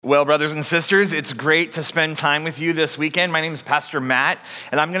Well, brothers and sisters, it's great to spend time with you this weekend. My name is Pastor Matt,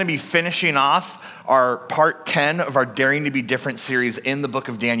 and I'm going to be finishing off our part 10 of our Daring to Be Different series in the book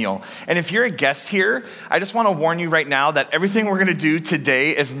of Daniel. And if you're a guest here, I just want to warn you right now that everything we're going to do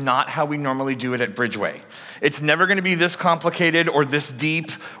today is not how we normally do it at Bridgeway. It's never going to be this complicated or this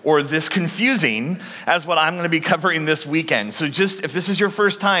deep or this confusing as what I'm going to be covering this weekend. So just, if this is your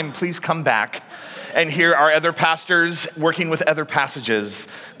first time, please come back and hear our other pastors working with other passages,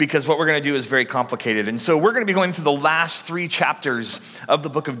 because what we're going to do is very complicated. And so we're going to be going through the last 3 chapters of the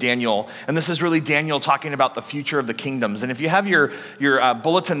book of Daniel, and this is really Daniel talking about the future of the kingdoms. And if you have your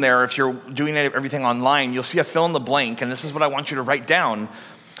bulletin there, if you're doing everything online, you'll see a fill in the blank, and this is what I want you to write down.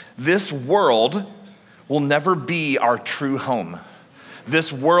 This world will never be our true home.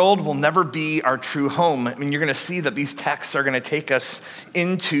 This world will never be our true home. I mean, you're going to see that these texts are going to take us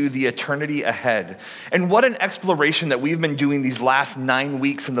into the eternity ahead. And what an exploration that we've been doing these last 9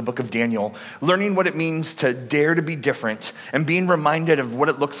 weeks in the book of Daniel, learning what it means to dare to be different and being reminded of what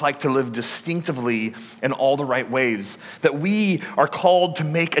it looks like to live distinctively in all the right ways, that we are called to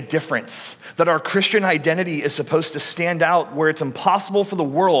make a difference, that our Christian identity is supposed to stand out where it's impossible for the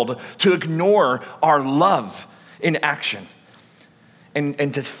world to ignore our love in action.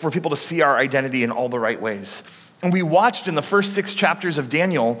 And for people to see our identity in all the right ways. And we watched in the first 6 chapters of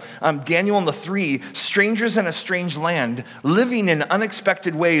Daniel, Daniel and the 3 strangers in a strange land, living in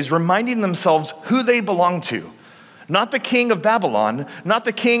unexpected ways, reminding themselves who they belong to. Not the king of Babylon, not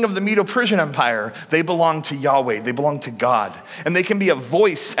the king of the Medo-Persian Empire. They belong to Yahweh, they belong to God. And they can be a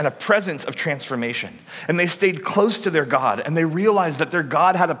voice and a presence of transformation. And they stayed close to their God, and they realized that their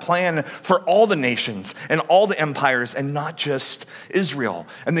God had a plan for all the nations and all the empires, and not just Israel.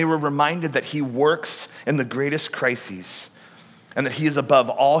 And they were reminded that he works in the greatest crises, and that he is above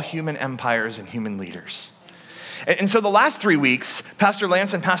all human empires and human leaders. And so the last 3 weeks, Pastor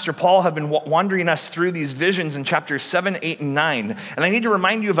Lance and Pastor Paul have been wandering us through these visions in chapters 7, 8, and 9. And I need to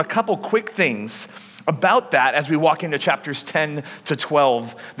remind you of a couple quick things about that as we walk into chapters 10 to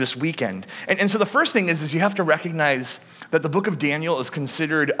 12 this weekend. And so the first thing is you have to recognize that the book of Daniel is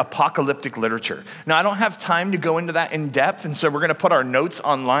considered apocalyptic literature. Now, I don't have time to go into that in depth, and so we're going to put our notes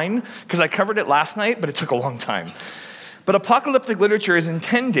online, because I covered it last night, but it took a long time. But apocalyptic literature is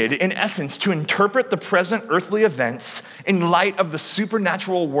intended, in essence, to interpret the present earthly events in light of the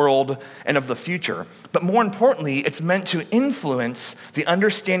supernatural world and of the future. But more importantly, it's meant to influence the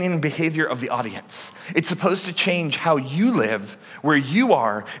understanding and behavior of the audience. It's supposed to change how you live, where you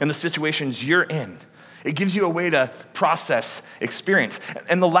are, and the situations you're in. It gives you a way to process experience.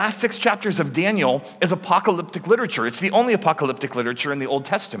 And the last 6 chapters of Daniel is apocalyptic literature. It's the only apocalyptic literature in the Old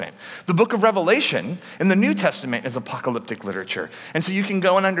Testament. The book of Revelation in the New Testament is apocalyptic literature. And so you can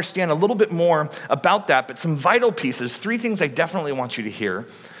go and understand a little bit more about that, but some vital pieces, 3 things I definitely want you to hear,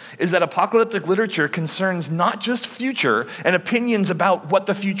 is that apocalyptic literature concerns not just future and opinions about what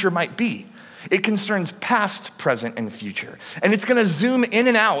the future might be. It concerns past, present, and future. And it's going to zoom in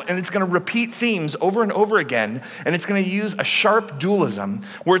and out, and it's going to repeat themes over and over again, and it's going to use a sharp dualism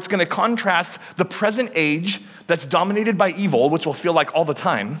where it's going to contrast the present age that's dominated by evil, which will feel like all the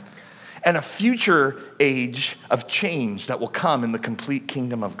time, and a future age of change that will come in the complete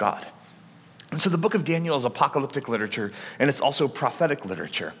kingdom of God. And so the book of Daniel is apocalyptic literature, and it's also prophetic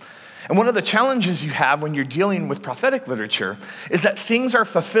literature. And one of the challenges you have when you're dealing with prophetic literature is that things are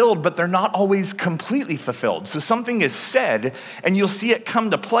fulfilled, but they're not always completely fulfilled. So something is said, and you'll see it come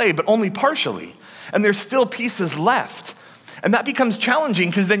to play, but only partially. And there's still pieces left. And that becomes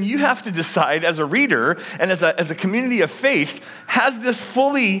challenging, because then you have to decide as a reader and as a community of faith, has this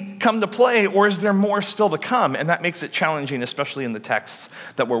fully come to play, or is there more still to come? And that makes it challenging, especially in the texts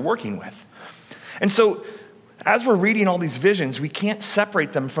that we're working with. And so as we're reading all these visions, we can't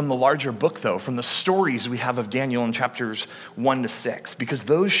separate them from the larger book, though, from the stories we have of Daniel in chapters 1 to 6, because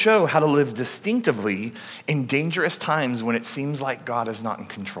those show how to live distinctively in dangerous times when it seems like God is not in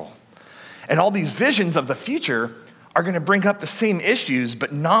control. And all these visions of the future are going to bring up the same issues,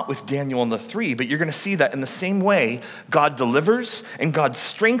 but not with Daniel and the 3. But you're going to see that in the same way, God delivers and God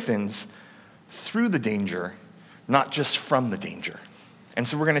strengthens through the danger, not just from the danger. And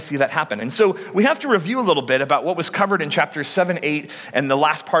so we're going to see that happen. And so we have to review a little bit about what was covered in chapters 7, 8, and the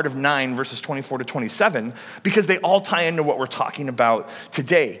last part of 9, verses 24 to 27, because they all tie into what we're talking about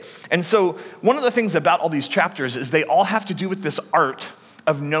today. And so one of the things about all these chapters is they all have to do with this art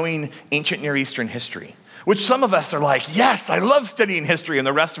of knowing ancient Near Eastern history, which some of us are like, yes, I love studying history, and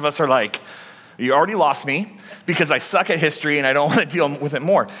the rest of us are like, you already lost me because I suck at history and I don't want to deal with it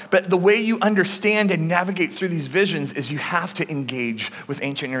more. But the way you understand and navigate through these visions is you have to engage with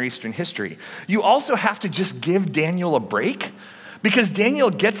ancient Near Eastern history. You also have to just give Daniel a break, because Daniel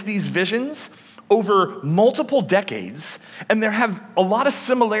gets these visions over multiple decades, and there have a lot of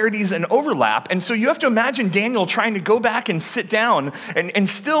similarities and overlap. And so you have to imagine Daniel trying to go back and sit down and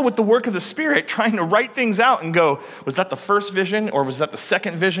still with the work of the Spirit, trying to write things out and go, was that the first vision or was that the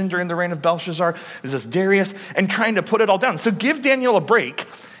second vision during the reign of Belshazzar? Is this Darius? And trying to put it all down. So give Daniel a break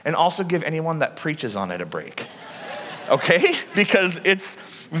and also give anyone that preaches on it a break, okay? Because it's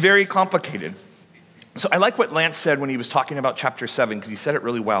very complicated. So I like what Lance said when he was talking about chapter 7, because he said it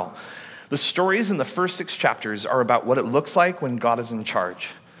really well. The stories in the first 6 chapters are about what it looks like when God is in charge.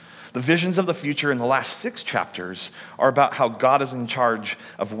 The visions of the future in the last 6 chapters are about how God is in charge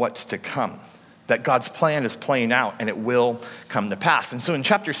of what's to come, that God's plan is playing out and it will come to pass. And so in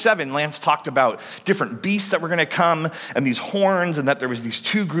chapter 7, Lance talked about different beasts that were going to come and these horns, and that there was these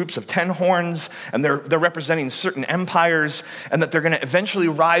 2 groups of 10 horns, and they're representing certain empires, and that they're going to eventually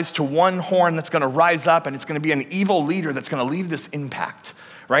rise to one horn that's going to rise up, and it's going to be an evil leader that's going to leave this impact.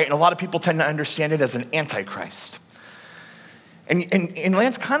 Right? And a lot of people tend to understand it as an antichrist. And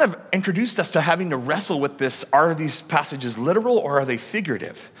Lance kind of introduced us to having to wrestle with this. Are these passages literal or are they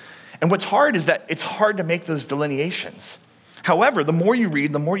figurative? And what's hard is that it's hard to make those delineations. However, the more you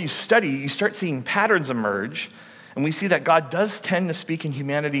read, the more you study, you start seeing patterns emerge, and we see that God does tend to speak in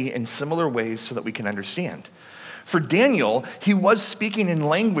humanity in similar ways so that we can understand. For Daniel, he was speaking in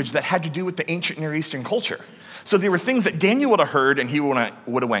language that had to do with the ancient Near Eastern culture. So there were things that Daniel would have heard and he would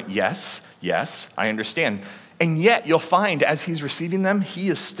have went, yes, I understand. And yet you'll find as he's receiving them, he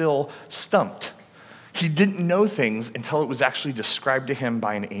is still stumped. He didn't know things until it was actually described to him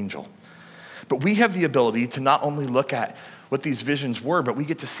by an angel. But we have the ability to not only look at what these visions were, but we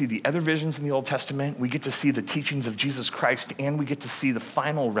get to see the other visions in the Old Testament, we get to see the teachings of Jesus Christ, and we get to see the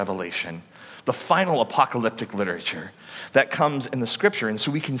final revelation, the final apocalyptic literature that comes in the scripture. And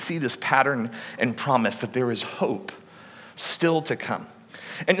so we can see this pattern and promise that there is hope still to come.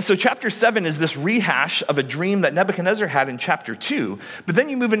 And so chapter 7 is this rehash of a dream that Nebuchadnezzar had in chapter 2, but then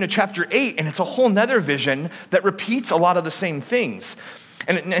you move into chapter 8 and it's a whole nother vision that repeats a lot of the same things.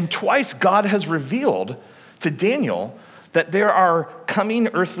 And twice God has revealed to Daniel that there are coming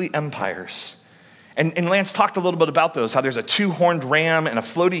earthly empires. And Lance talked a little bit about those, how there's a 2-horned ram and a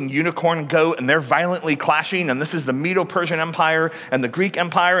floating unicorn goat, and they're violently clashing, and this is the Medo-Persian Empire and the Greek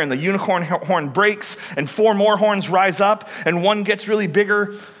Empire, and the unicorn horn breaks, and 4 more horns rise up, and one gets really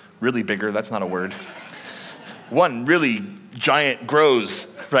bigger, that's not a word. One really giant grows,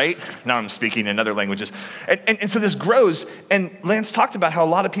 right? Now I'm speaking in other languages. And so this grows, and Lance talked about how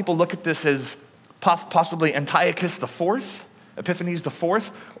a lot of people look at this as possibly Antiochus IV, Epiphanes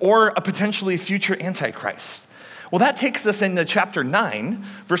IV, or a potentially future Antichrist. Well, that takes us into chapter 9,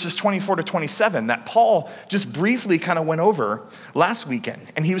 verses 24 to 27, that Paul just briefly kind of went over last weekend.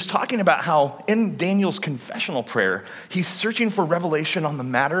 And he was talking about how in Daniel's confessional prayer, he's searching for revelation on the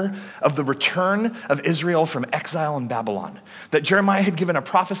matter of the return of Israel from exile in Babylon. That Jeremiah had given a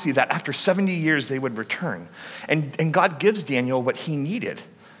prophecy that after 70 years they would return. And God gives Daniel what he needed.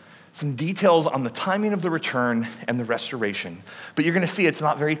 Some details on the timing of the return and the restoration. But you're going to see it's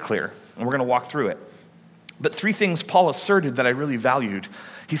not very clear, and we're going to walk through it. But 3 things Paul asserted that I really valued.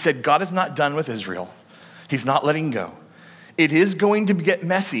 He said, God is not done with Israel. He's not letting go. It is going to get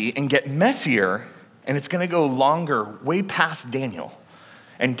messy and get messier, and it's going to go longer, way past Daniel.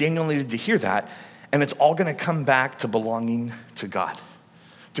 And Daniel needed to hear that, and it's all going to come back to belonging to God,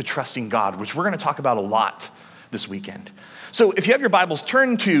 to trusting God, which we're going to talk about a lot this weekend. So if you have your Bibles,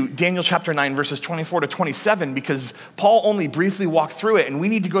 turn to Daniel chapter 9, verses 24 to 27, because Paul only briefly walked through it, and we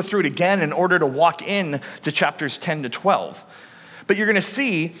need to go through it again in order to walk in to chapters 10 to 12. But you're going to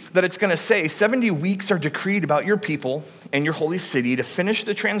see that it's going to say 70 weeks are decreed about your people and your holy city to finish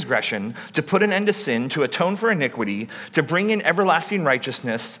the transgression, to put an end to sin, to atone for iniquity, to bring in everlasting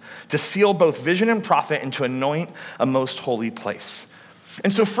righteousness, to seal both vision and prophet, and to anoint a most holy place.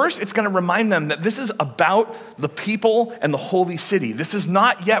 And so first, it's going to remind them that this is about the people and the holy city. This is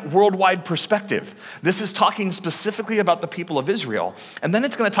not yet worldwide perspective. This is talking specifically about the people of Israel. And then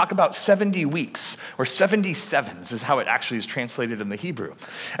it's going to talk about 70 weeks, or 77s is how it actually is translated in the Hebrew.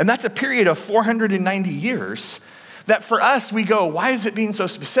 And that's a period of 490 years that for us, we go, why is it being so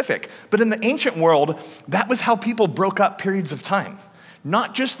specific? But in the ancient world, that was how people broke up periods of time.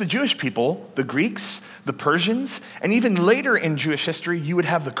 Not just the Jewish people, the Greeks, the Persians, and even later in Jewish history, you would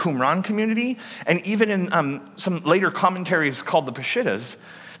have the Qumran community, and even in some later commentaries called the Peshitas,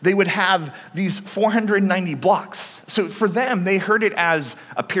 they would have these 490 blocks. So for them, they heard it as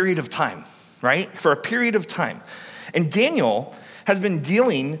a period of time, right? For a period of time. And Daniel has been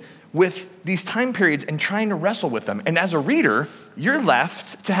dealing with these time periods and trying to wrestle with them. And as a reader, you're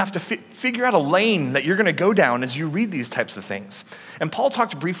left to have to figure out a lane that you're going to go down as you read these types of things. And Paul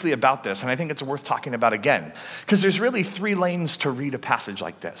talked briefly about this, and I think it's worth talking about again, because there's really 3 lanes to read a passage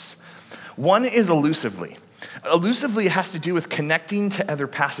like this. One is allusively. Allusively has to do with connecting to other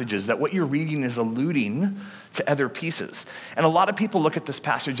passages, that what you're reading is alluding to other pieces. And a lot of people look at this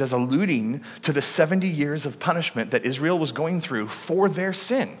passage as alluding to the 70 years of punishment that Israel was going through for their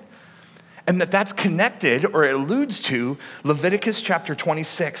sin. And that's connected, or it alludes to, Leviticus chapter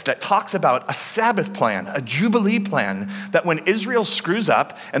 26 that talks about a Sabbath plan, a Jubilee plan, that when Israel screws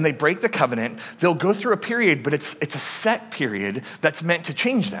up and they break the covenant, they'll go through a period, but it's a set period that's meant to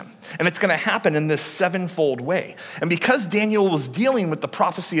change them. And it's gonna happen in this 7-fold way. And because Daniel was dealing with the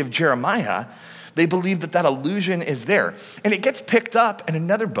prophecy of Jeremiah, they believe that allusion is there. And it gets picked up in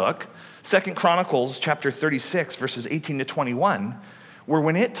another book, 2 Chronicles chapter 36, verses 18 to 21, where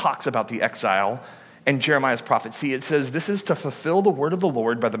when it talks about the exile and Jeremiah's prophecy, it says, "This is to fulfill the word of the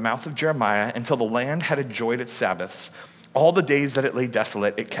Lord by the mouth of Jeremiah until the land had enjoyed its Sabbaths. All the days that it lay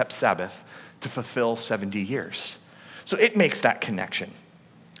desolate, it kept Sabbath to fulfill 70 years. So it makes that connection.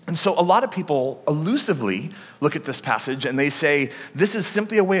 And so a lot of people elusively look at this passage and they say, this is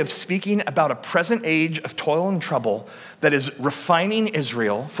simply a way of speaking about a present age of toil and trouble that is refining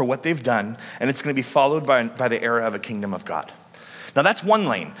Israel for what they've done, and it's going to be followed by the era of a kingdom of God. Now that's one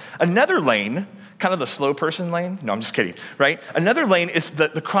lane. Another lane, kind of the slow person lane. No, I'm just kidding, right? Another lane is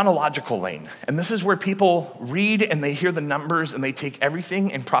the chronological lane. And this is where people read and they hear the numbers and they take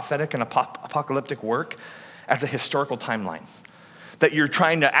everything in prophetic and apocalyptic work as a historical timeline. That you're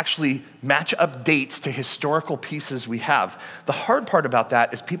trying to actually match up dates to historical pieces we have. The hard part about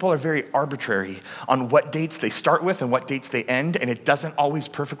that is people are very arbitrary on what dates they start with and what dates they end, and it doesn't always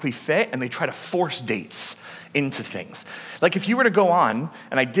perfectly fit, and they try to force dates into things. Like if you were to go on,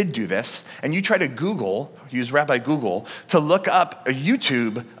 and I did do this, and you try to Google, use Rabbi Google, to look up a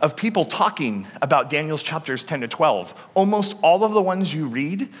YouTube of people talking about Daniel's chapters 10 to 12, almost all of the ones you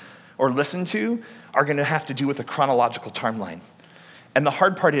read or listen to are gonna have to do with a chronological timeline. And the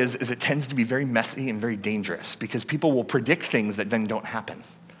hard part is it tends to be very messy and very dangerous because people will predict things that then don't happen.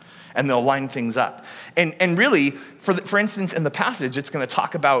 And they'll line things up. And really, for instance, in the passage, it's going to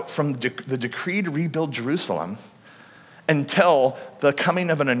talk about from the decree to rebuild Jerusalem until the coming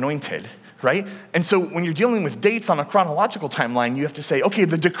of an anointed, right? And so when you're dealing with dates on a chronological timeline, you have to say, okay,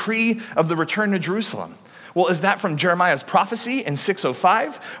 the decree of the return to Jerusalem. Well, is that from Jeremiah's prophecy in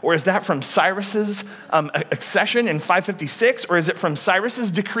 605? Or is that from Cyrus's accession in 556? Or is it from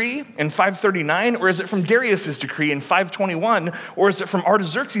Cyrus's decree in 539? Or is it from Darius's decree in 521? Or is it from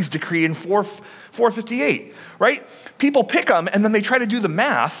Artaxerxes' decree in 458, right? People pick them and then they try to do the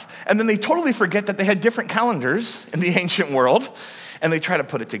math and then they totally forget that they had different calendars in the ancient world and they try to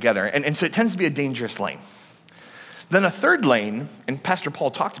put it together. And so it tends to be a dangerous lane. Then a third lane, and Pastor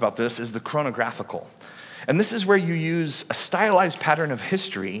Paul talked about this, is the chronographical. And this is where you use a stylized pattern of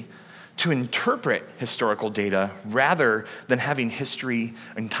history to interpret historical data rather than having history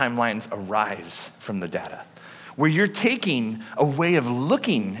and timelines arise from the data. Where you're taking a way of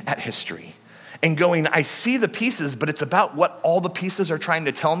looking at history and going, I see the pieces, but it's about what all the pieces are trying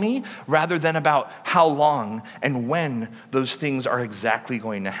to tell me rather than about how long and when those things are exactly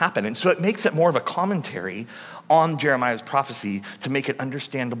going to happen. And so it makes it more of a commentary on Jeremiah's prophecy to make it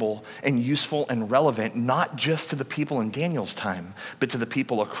understandable and useful and relevant, not just to the people in Daniel's time, but to the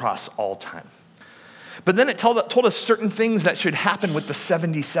people across all time. But then it told us certain things that should happen with the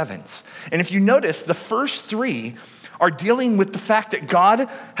 77s. And if you notice, the first 3 are dealing with the fact that God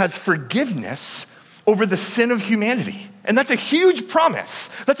has forgiveness over the sin of humanity. And that's a huge promise.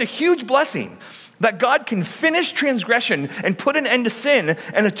 That's a huge blessing. That God can finish transgression and put an end to sin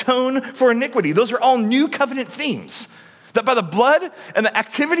and atone for iniquity. Those are all new covenant themes. That by the blood and the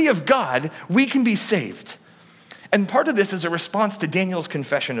activity of God, we can be saved. And part of this is a response to Daniel's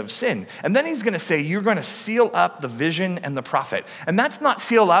confession of sin. And then he's going to say, you're going to seal up the vision and the prophet. And that's not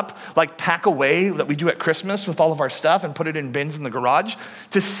seal up like pack away that we do at Christmas with all of our stuff and put it in bins in the garage.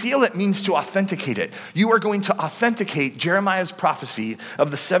 To seal it means to authenticate it. You are going to authenticate Jeremiah's prophecy of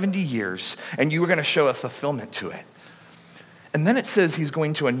the 70 years, and you are going to show a fulfillment to it. And then it says he's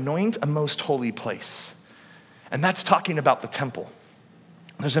going to anoint a most holy place. And that's talking about the temple.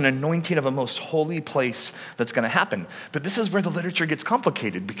 There's an anointing of a most holy place that's going to happen. But this is where the literature gets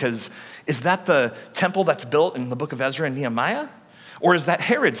complicated because is that the temple that's built in the book of Ezra and Nehemiah? Or is that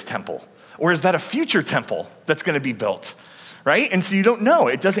Herod's temple? Or is that a future temple that's going to be built? Right? And so you don't know.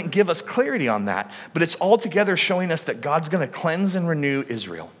 It doesn't give us clarity on that. But it's all together showing us that God's going to cleanse and renew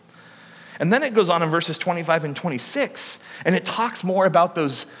Israel. And then it goes on in verses 25 and 26, and it talks more about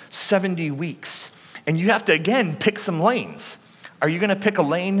those 70 weeks. And you have to, again, pick some lanes. Are you gonna pick a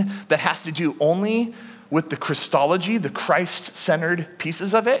lane that has to do only with the Christology, the Christ-centered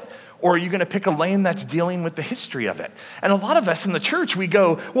pieces of it? Or are you gonna pick a lane that's dealing with the history of it? And a lot of us in the church, we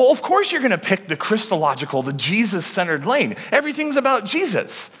go, well, of course you're gonna pick the Christological, the Jesus-centered lane. Everything's about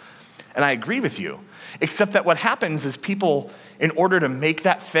Jesus. And I agree with you, except that what happens is people, in order to make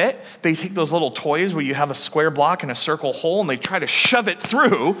that fit, they take those little toys where you have a square block and a circle hole, and they try to shove it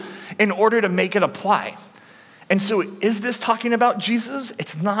through in order to make it apply. And so is this talking about Jesus?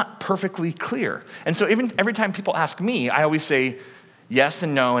 It's not perfectly clear. And so even every time people ask me, I always say yes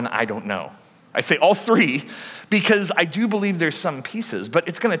and no, and I don't know. I say all three because I do believe there's some pieces, but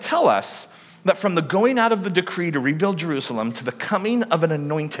it's gonna tell us that from the going out of the decree to rebuild Jerusalem to the coming of an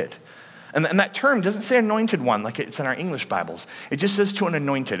anointed, and that term doesn't say anointed one like it's in our English Bibles. It just says to an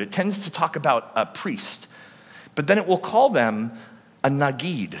anointed. It tends to talk about a priest, but then it will call them a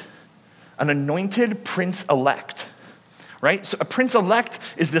nagid, an anointed prince-elect, right? So a prince-elect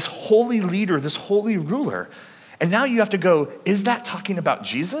is this holy leader, this holy ruler. And now you have to go, is that talking about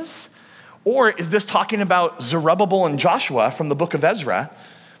Jesus? Or is this talking about Zerubbabel and Joshua from the book of Ezra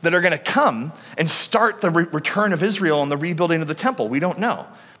that are gonna come and start the return of Israel and the rebuilding of the temple? We don't know.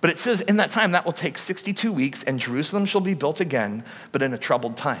 But it says in that time that will take 62 weeks and Jerusalem shall be built again, but in a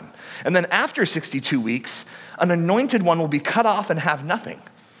troubled time. And then after 62 weeks, an anointed one will be cut off and have nothing.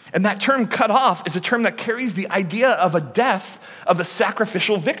 And that term cut off is a term that carries the idea of a death of a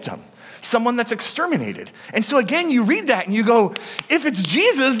sacrificial victim, someone that's exterminated. And so again, you read that and you go, if it's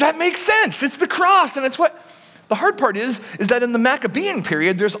Jesus, that makes sense. It's the cross, and it's what, the hard part is that in the Maccabean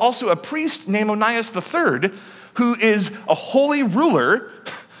period, there's also a priest named Onias III who is a holy ruler,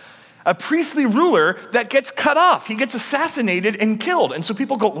 a priestly ruler that gets cut off. He gets assassinated and killed. And so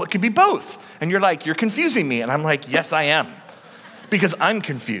people go, well, it could be both. And you're like, you're confusing me. And I'm like, yes, I am, because I'm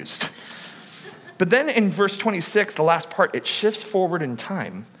confused. But then in verse 26, the last part, it shifts forward in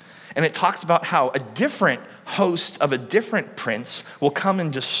time. And it talks about how a different host of a different prince will come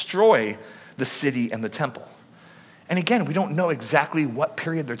and destroy the city and the temple. And again, we don't know exactly what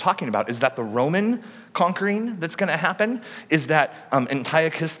period they're talking about. Is that the Roman conquering that's gonna happen? Is that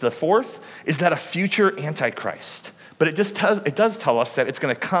Antiochus IV? Is that a future Antichrist? But it does tell us that it's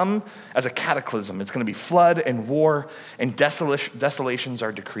gonna come as a cataclysm. It's gonna be flood and war, and desolations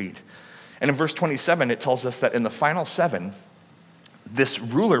are decreed. And in verse 27, it tells us that in the final 7, this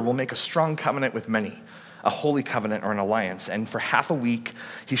ruler will make a strong covenant with many, a holy covenant or an alliance. And for half a week,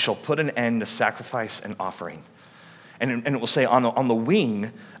 he shall put an end to sacrifice and offering. And it will say, on the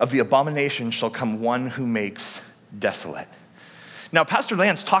wing of the abomination shall come one who makes desolate. Now, Pastor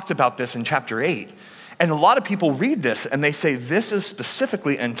Lance talked about this in chapter 8. And a lot of people read this and they say, this is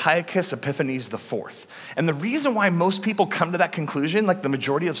specifically Antiochus Epiphanes IV. And the reason why most people come to that conclusion, like the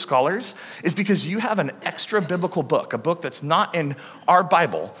majority of scholars, is because you have an extra biblical book, a book that's not in our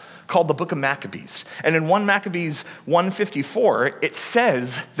Bible, called the book of Maccabees. And in 1 Maccabees 1:54, it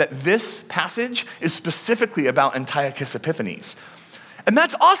says that this passage is specifically about Antiochus Epiphanes. And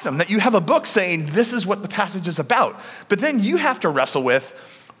that's awesome that you have a book saying this is what the passage is about. But then you have to wrestle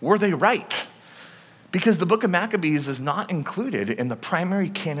with, were they right? Because the book of Maccabees is not included in the primary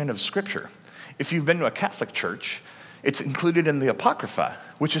canon of Scripture. If you've been to a Catholic church, it's included in the Apocrypha,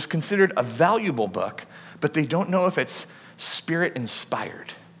 which is considered a valuable book, but they don't know if it's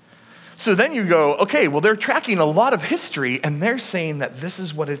Spirit-inspired. So then you go, okay, well, they're tracking a lot of history, and they're saying that this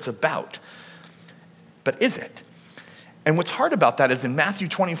is what it's about. But is it? And what's hard about that is in Matthew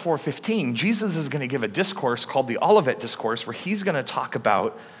 24:15, Jesus is going to give a discourse called the Olivet Discourse, where he's going to talk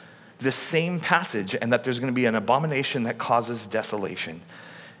about this same passage and that there's going to be an abomination that causes desolation.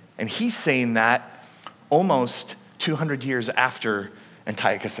 And he's saying that almost 200 years after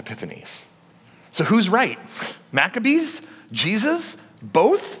Antiochus Epiphanes. So who's right? Maccabees? Jesus?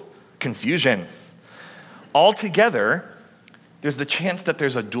 Both? Confusion. Altogether, there's the chance that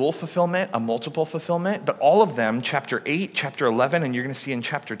there's a dual fulfillment, a multiple fulfillment, but all of them, chapter 8, chapter 11, and you're going to see in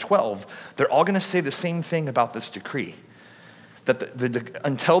chapter 12, they're all going to say the same thing about this decree. That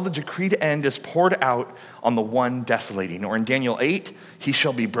until the decreed end is poured out on the one desolating. Or in Daniel 8, he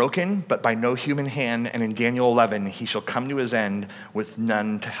shall be broken, but by no human hand. And in Daniel 11, he shall come to his end with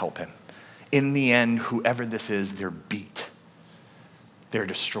none to help him. In the end, whoever this is, they're beat. They're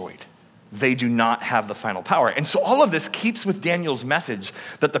destroyed. They do not have the final power. And so all of this keeps with Daniel's message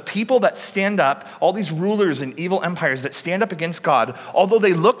that the people that stand up, all these rulers and evil empires that stand up against God, although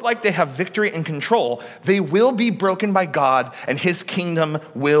they look like they have victory and control, they will be broken by God and his kingdom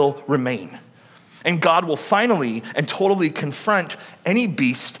will remain. And God will finally and totally confront any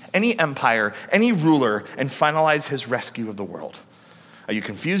beast any empire, any ruler, and finalize his rescue of the world. Are you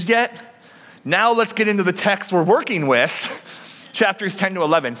confused yet? Now let's get into the text we're working with, chapters 10 to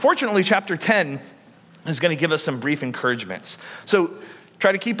 11. Fortunately, chapter 10 is going to give us some brief encouragements. So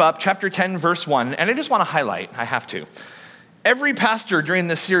try to keep up, chapter 10, verse 1, and I just want to highlight, I have to. Every pastor during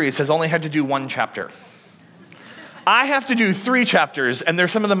this series has only had to do one chapter. I have to do 3 chapters, and they're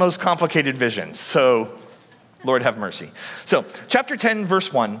some of the most complicated visions, so Lord have mercy. So chapter 10,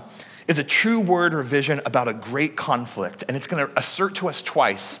 verse 1 is a true word or vision about a great conflict, and it's going to assert to us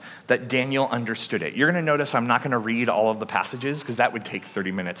twice that Daniel understood it. You're going to notice I'm not going to read all of the passages because that would take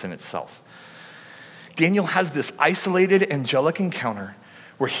 30 minutes in itself. Daniel has this isolated angelic encounter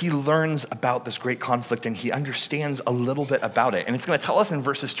where he learns about this great conflict and he understands a little bit about it. And it's going to tell us in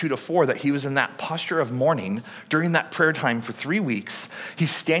verses 2 to 4 that he was in that posture of mourning during that prayer time for 3 weeks.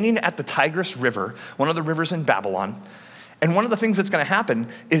 He's standing at the Tigris River, one of the rivers in Babylon. And one of the things that's going to happen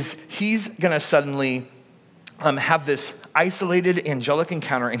is he's going to suddenly have this isolated angelic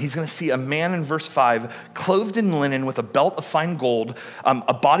encounter, and he's going to see a man in verse 5 clothed in linen with a belt of fine gold,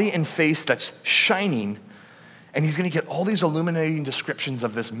 a body and face that's shining. And he's going to get all these illuminating descriptions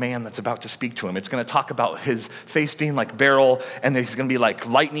of this man that's about to speak to him. It's going to talk about his face being like beryl, and he's going to be like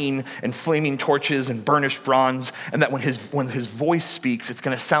lightning and flaming torches and burnished bronze, and that when his voice speaks, it's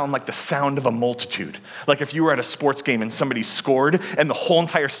going to sound like the sound of a multitude. Like if you were at a sports game and somebody scored and the whole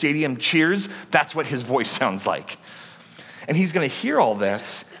entire stadium cheers, that's what his voice sounds like. And he's going to hear all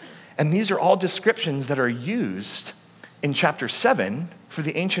this, and these are all descriptions that are used in chapter 7 for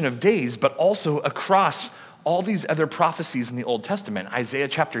the Ancient of Days, but also across all these other prophecies in the Old Testament. Isaiah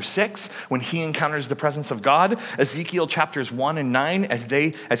chapter 6, when he encounters the presence of God. Ezekiel chapters 1 and 9,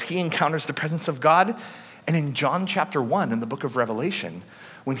 as he encounters the presence of God. And in John chapter 1, in the book of Revelation,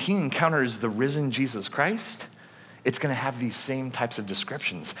 when he encounters the risen Jesus Christ, it's going to have these same types of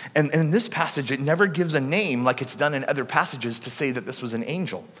descriptions. And in this passage, it never gives a name like it's done in other passages to say that this was an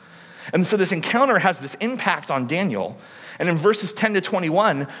angel. And so this encounter has this impact on Daniel. And in verses 10 to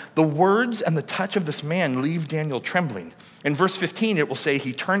 21, the words and the touch of this man leave Daniel trembling. In verse 15, it will say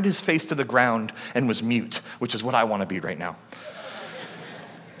he turned his face to the ground and was mute, which is what I want to be right now.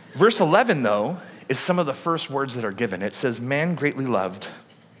 Verse 11, though, is some of the first words that are given. It says, "Man greatly loved,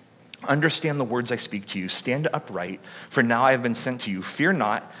 understand the words I speak to you. Stand upright, for now I have been sent to you. Fear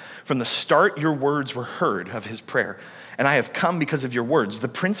not. From the start your words were heard of his prayer, and I have come because of your words. The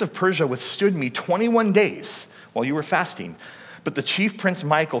prince of Persia withstood me 21 days while you were fasting. But the chief prince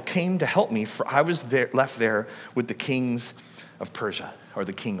Michael came to help me, for I was left there with the kings of Persia," or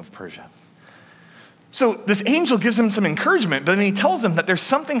the king of Persia. So this angel gives him some encouragement, but then he tells him that there's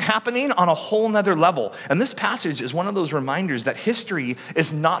something happening on a whole nother level. And this passage is one of those reminders that history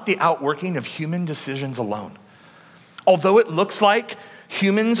is not the outworking of human decisions alone. Although it looks like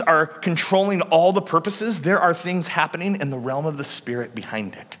humans are controlling all the purposes, there are things happening in the realm of the spirit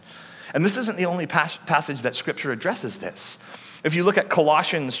behind it. And this isn't the only passage that Scripture addresses this. If you look at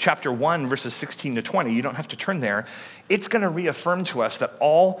Colossians chapter 1, verses 16 to 20, you don't have to turn there, it's going to reaffirm to us that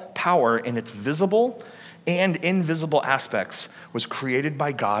all power in its visible and invisible aspects was created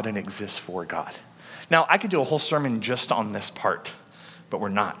by God and exists for God. Now, I could do a whole sermon just on this part, but we're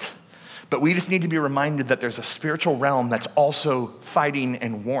not. But we just need to be reminded that there's a spiritual realm that's also fighting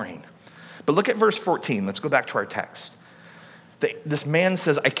and warring. But look at verse 14. Let's go back to our text. This man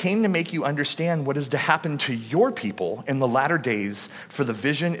says, "I came to make you understand what is to happen to your people in the latter days, for the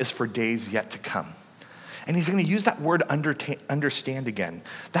vision is for days yet to come." And he's going to use that word understand again.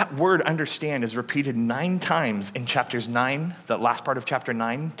 That word understand is repeated 9 times in chapters 9, that last part of chapter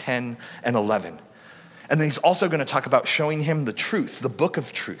 9, 10, and 11. And then he's also going to talk about showing him the truth, the book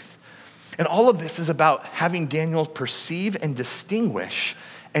of truth. And all of this is about having Daniel perceive and distinguish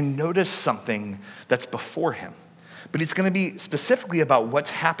and notice something that's before him. But it's going to be specifically about what's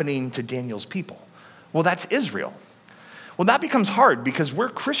happening to Daniel's people. Well, that's Israel. Well, that becomes hard because we're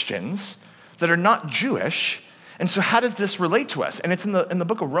Christians that are not Jewish. And so how does this relate to us? And it's in the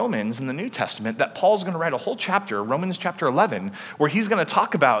book of Romans in the New Testament that Paul's going to write a whole chapter, Romans chapter 11, where he's going to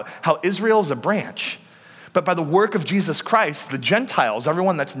talk about how Israel is a branch. But by the work of Jesus Christ, the Gentiles,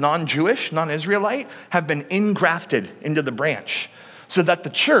 everyone that's non-Jewish, non-Israelite, have been engrafted into the branch so that the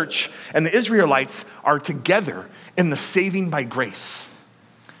church and the Israelites are together in the saving by grace,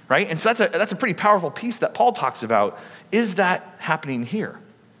 right? And so that's a pretty powerful piece that Paul talks about. Is that happening here?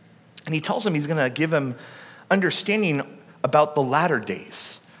 And he tells him he's going to give him understanding about the latter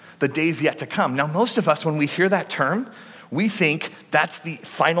days, the days yet to come. Now, most of us, when we hear that term, we think that's the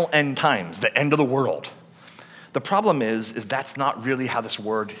final end times, the end of the world. The problem is that's not really how this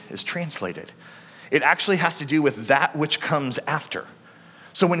word is translated. It actually has to do with that which comes after.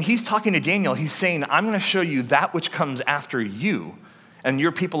 So when he's talking to Daniel, he's saying, I'm going to show you that which comes after you and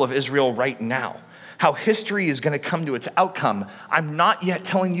your people of Israel right now. How history is going to come to its outcome. I'm not yet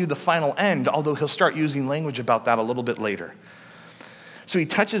telling you the final end, although he'll start using language about that a little bit later. So he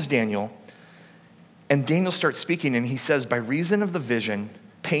touches Daniel, and Daniel starts speaking, and he says, by reason of the vision,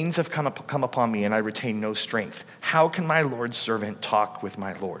 pains have come upon me, and I retain no strength. How can my Lord's servant talk with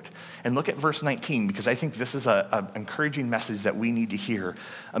my Lord? And look at verse 19, because I think this is an encouraging message that we need to hear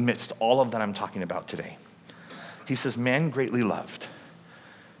amidst all of that I'm talking about today. He says, man greatly loved,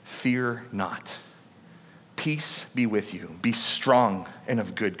 fear not. Peace be with you. Be strong and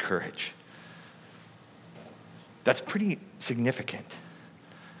of good courage. That's pretty significant.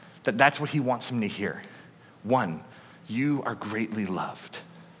 That's what he wants him to hear. One, you are greatly loved.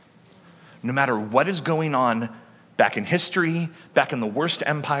 No matter what is going on back in history, back in the worst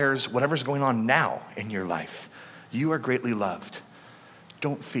empires, whatever's going on now in your life, you are greatly loved.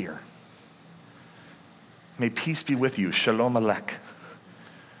 Don't fear. May peace be with you. Shalom Alek.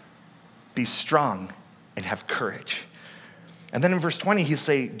 Be strong and have courage. And then in verse 20, he'll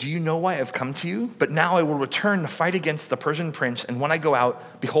say, do you know why I've come to you? But now I will return to fight against the Persian prince, and when I go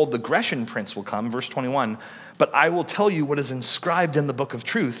out, behold, the Grecian prince will come, verse 21. But I will tell you what is inscribed in the book of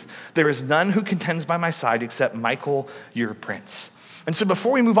truth. There is none who contends by my side except Michael, your prince. And so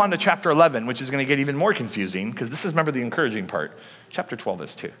before we move on to chapter 11, which is going to get even more confusing, because this is, remember, the encouraging part. Chapter 12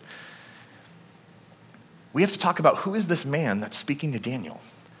 is too. We have to talk about who is this man that's speaking to Daniel,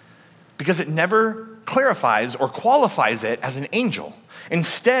 because it never clarifies or qualifies it as an angel.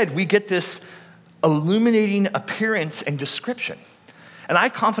 Instead, we get this illuminating appearance and description. And I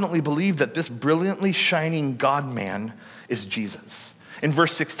confidently believe that this brilliantly shining God-man is Jesus. In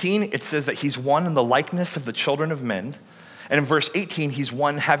verse 16, it says that he's one in the likeness of the children of men. And in verse 18, he's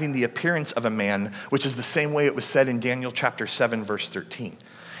one having the appearance of a man, which is the same way it was said in Daniel chapter 7, verse 13.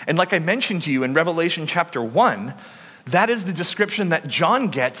 And like I mentioned to you in Revelation chapter 1, that is the description that John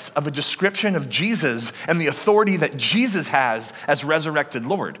gets of a description of Jesus and the authority that Jesus has as resurrected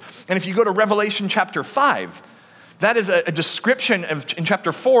Lord. And if you go to Revelation chapter 5, that is a description in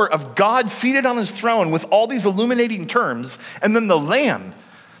chapter 4 of God seated on his throne with all these illuminating terms, and then the Lamb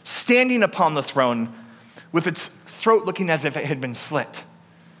standing upon the throne with its throat looking as if it had been slit.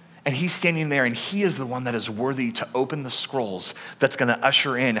 And he's standing there, and he is the one that is worthy to open the scrolls that's going to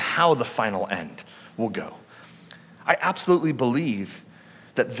usher in how the final end will go. I absolutely believe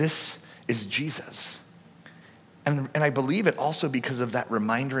that this is Jesus. And I believe it also because of that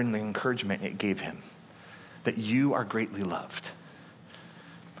reminder and the encouragement it gave him, that you are greatly loved.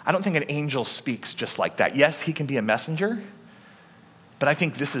 I don't think an angel speaks just like that. Yes, he can be a messenger, but I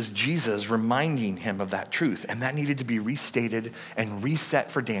think this is Jesus reminding him of that truth, and that needed to be restated and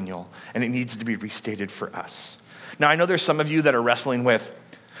reset for Daniel, and it needs to be restated for us. Now, I know there's some of you that are wrestling with,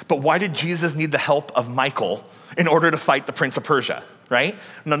 but why did Jesus need the help of Michael in order to fight the Prince of Persia, right?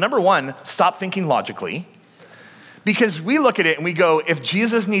 Now, number one, stop thinking logically, because we look at it and we go, if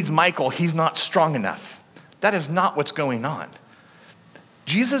Jesus needs Michael, he's not strong enough. That is not what's going on.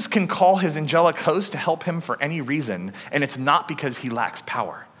 Jesus can call his angelic host to help him for any reason, and it's not because he lacks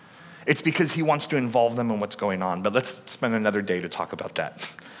power. It's because he wants to involve them in what's going on. But let's spend another day to talk about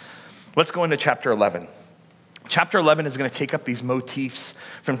that. Let's go into chapter 11. Chapter 11 is going to take up these motifs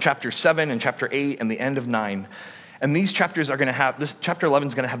from chapter 7 and chapter 8 and the end of 9. And these chapters are going to have, this chapter 11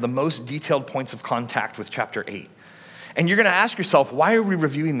 is going to have the most detailed points of contact with chapter 8. And you're going to ask yourself, why are we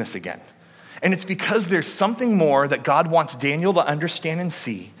reviewing this again? And it's because there's something more that God wants Daniel to understand and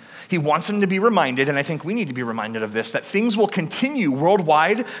see. He wants him to be reminded, and I think we need to be reminded of this, that things will continue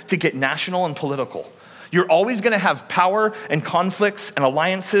worldwide to get national and political. You're always going to have power and conflicts and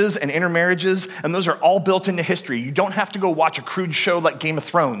alliances and intermarriages, and those are all built into history. You don't have to go watch a crude show like Game of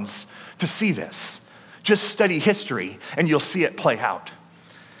Thrones to see this. Just study history, and you'll see it play out.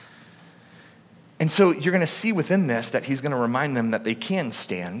 And so you're going to see within this that he's going to remind them that they can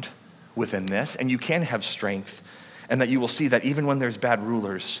stand within this, and you can have strength, and that you will see that even when there's bad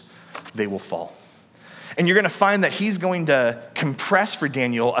rulers, they will fall. And you're going to find that he's going to compress for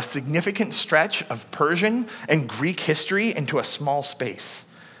Daniel a significant stretch of Persian and Greek history into a small space.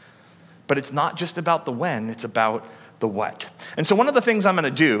 But it's not just about the when, it's about the what. And so one of the things I'm going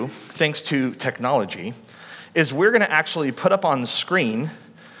to do, thanks to technology, is we're going to actually put up on the screen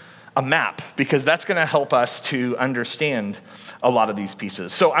a map, because that's going to help us to understand a lot of these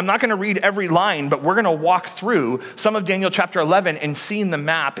pieces. So I'm not going to read every line, but we're going to walk through some of Daniel chapter 11, and seeing the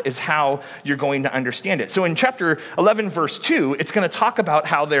map is how you're going to understand it. So in chapter 11, verse 2, it's going to talk about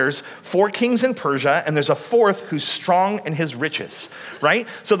how there's 4 kings in Persia, and there's a 4th who's strong in his riches, right?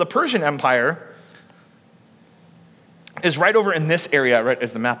 So the Persian Empire is right over in this area. Right?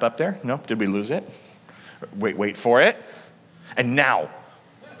 Is the map up there? No? Did we lose it? Wait for it. And now.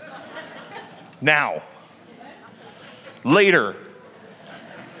 Now. Later.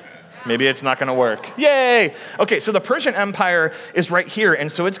 Maybe it's not going to work. Yay! Okay, so the Persian Empire is right here,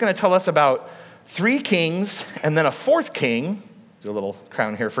 and so it's going to tell us about 3 kings and then a 4th king. Do a little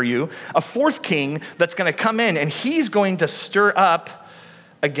crown here for you. A 4th king that's going to come in, and he's going to stir up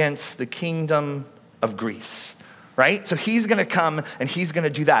against the kingdom of Greece, right? So he's going to come and he's going to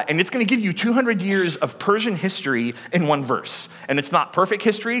do that. And it's going to give you 200 years of Persian history in one verse. And it's not perfect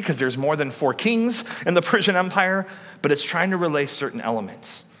history because there's more than 4 kings in the Persian Empire, but it's trying to relay certain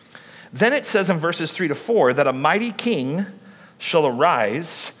elements. Then it says in verses 3-4 that a mighty king shall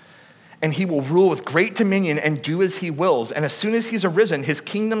arise, and he will rule with great dominion and do as he wills. And as soon as he's arisen, his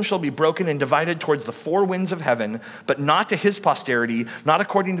kingdom shall be broken and divided towards the 4 winds of heaven, but not to his posterity, not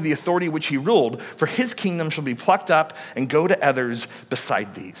according to the authority which he ruled, for his kingdom shall be plucked up and go to others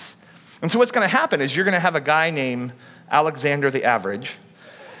beside these. And so what's going to happen is you're going to have a guy named Alexander the Average,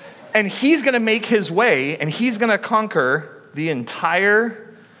 and he's going to make his way, and he's going to conquer the entire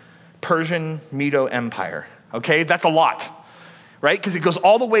Persian Medo Empire, okay? That's a lot, right? Because it goes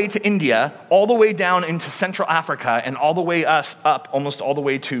all the way to India, all the way down into Central Africa, and all the way up, almost all the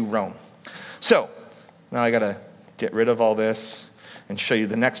way to Rome. So, now I gotta get rid of all this and show you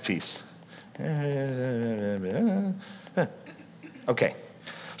the next piece. Okay,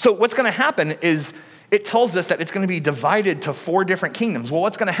 so what's gonna happen is it tells us that it's gonna be divided to 4 different kingdoms. Well,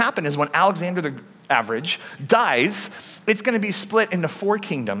 what's gonna happen is when Alexander the Average dies, it's gonna be split into 4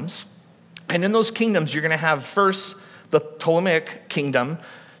 kingdoms. And in those kingdoms, you're gonna have first the Ptolemaic kingdom,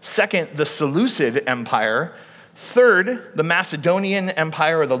 second, the Seleucid Empire, third, the Macedonian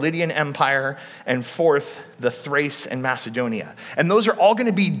Empire or the Lydian Empire, and fourth, the Thrace and Macedonia. And those are all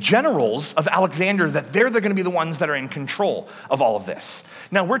gonna be generals of Alexander, that they're gonna be the ones that are in control of all of this.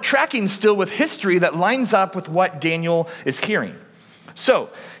 Now, we're tracking still with history that lines up with what Daniel is hearing. So,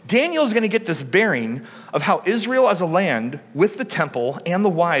 Daniel's going to get this bearing of how Israel as a land with the temple and the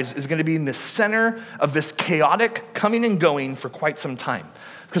wise is going to be in the center of this chaotic coming and going for quite some time.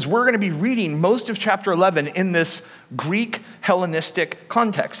 Because we're going to be reading most of chapter 11 in this Greek Hellenistic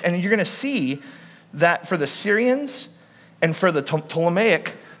context. And you're going to see that for the Syrians and for the the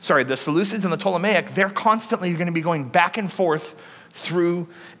Seleucids and the Ptolemaic, they're constantly going to be going back and forth through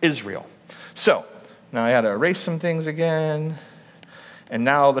Israel. So, now I had to erase some things again. And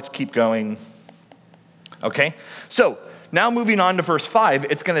now let's keep going. Okay, so now moving on to verse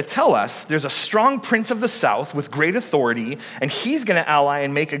 5, it's going to tell us there's a strong prince of the south with great authority, and he's going to ally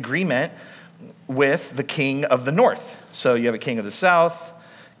and make agreement with the king of the north. So you have a king of the south,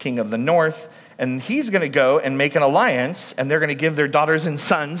 king of the north, and he's going to go and make an alliance, and they're going to give their daughters and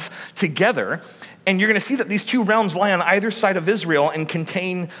sons together. And you're going to see that these 2 realms lie on either side of Israel and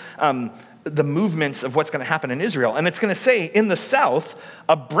contain the movements of what's going to happen in Israel. And it's going to say, in the south,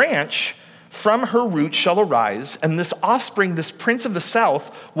 a branch from her root shall arise, and this offspring, this prince of the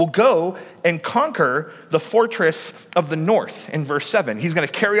south, will go and conquer the fortress of the north, in verse 7. He's going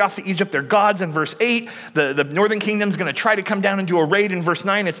to carry off to Egypt their gods, in verse 8. The northern kingdom's going to try to come down and do a raid, in verse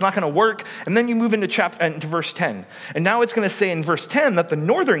 9. It's not going to work. And then you move into verse 10. And now it's going to say in verse 10 that the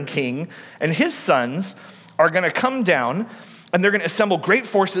northern king and his sons are going to come down, and they're going to assemble great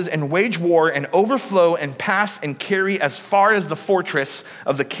forces and wage war and overflow and pass and carry as far as the fortress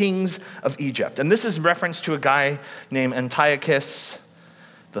of the kings of Egypt. And this is reference to a guy named Antiochus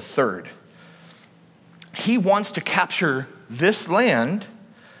III. He wants to capture this land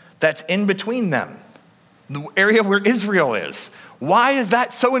that's in between them, the area where Israel is. Why is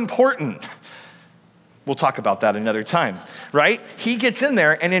that so important? We'll talk about that another time, right? He gets in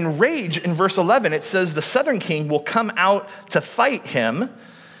there, and in rage, in verse 11, it says the southern king will come out to fight him,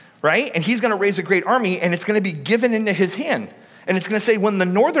 right? And he's going to raise a great army, and it's going to be given into his hand. And it's going to say, when the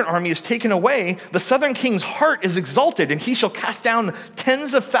northern army is taken away, the southern king's heart is exalted, and he shall cast down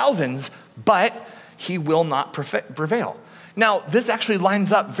tens of thousands, but he will not prevail. Now, this actually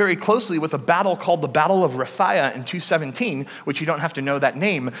lines up very closely with a battle called the Battle of Rephiah in 217, which you don't have to know that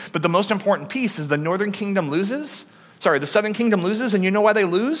name. But the most important piece is the southern kingdom loses, and you know why they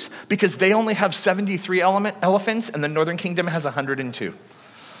lose? Because they only have 73 elephants, and the northern kingdom has 102.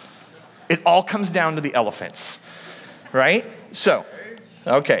 It all comes down to the elephants, right? So,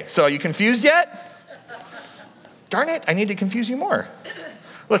 okay, so are you confused yet? Darn it, I need to confuse you more.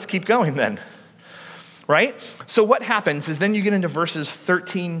 Let's keep going then. Right? So what happens is then you get into verses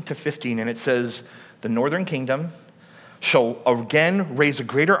 13 to 15, and it says, the northern kingdom shall again raise a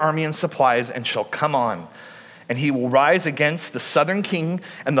greater army and supplies and shall come on. And he will rise against the southern king,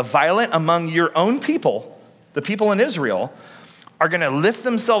 and the violent among your own people The people in Israel are going to lift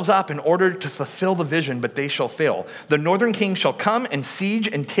themselves up in order to fulfill the vision, but they shall fail. The northern king shall come and siege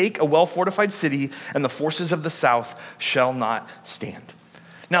and take a well-fortified city, and the forces of the south shall not stand.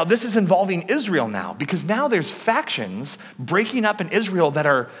 Now, this is involving Israel now, because now there's factions breaking up in Israel that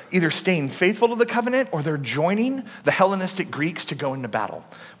are either staying faithful to the covenant or they're joining the Hellenistic Greeks to go into battle.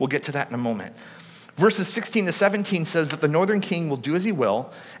 We'll get to that in a moment. Verses 16 to 17 says that the northern king will do as he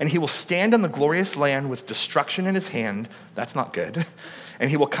will, and he will stand in the glorious land with destruction in his hand. That's not good. And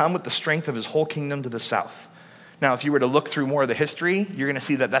he will come with the strength of his whole kingdom to the south. Now, if you were to look through more of the history, you're going to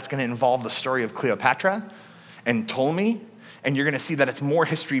see that that's going to involve the story of Cleopatra and Ptolemy, and you're going to see that it's more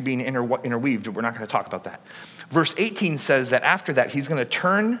history being interweaved. We're not going to talk about that. Verse 18 says that after that, he's going to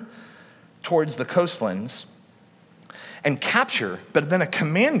turn towards the coastlands and capture, but then a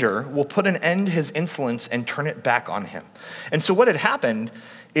commander will put an end to his insolence and turn it back on him. And so what had happened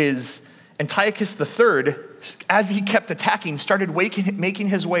is Antiochus III, as he kept attacking, started making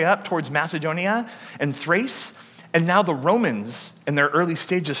his way up towards Macedonia and Thrace, and now the Romans in their early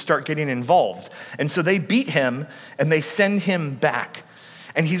stages start getting involved. And so they beat him and they send him back.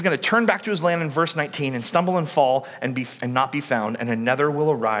 And he's going to turn back to his land in verse 19 and stumble and fall and not be found, and another will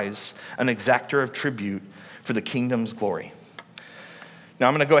arise, an exactor of tribute for the kingdom's glory. Now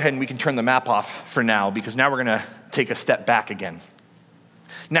I'm going to go ahead and we can turn the map off for now, because now we're going to take a step back again.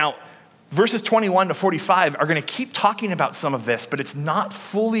 Now, verses 21 to 45 are going to keep talking about some of this, but it's not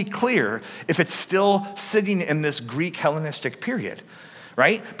fully clear if it's still sitting in this Greek Hellenistic period,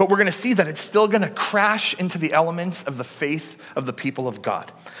 right? But we're going to see that it's still going to crash into the elements of the faith of the people of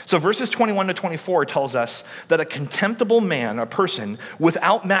God. So verses 21 to 24 tells us that a contemptible man, a person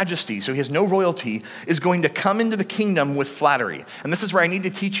without majesty, so he has no royalty, is going to come into the kingdom with flattery. And this is where I need to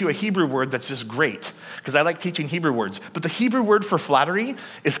teach you a Hebrew word that's just great, because I like teaching Hebrew words. But the Hebrew word for flattery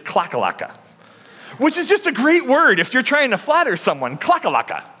is klakalaka, which is just a great word if you're trying to flatter someone,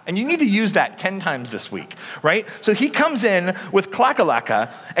 klakalaka. And you need to use that 10 times this week, right? So he comes in with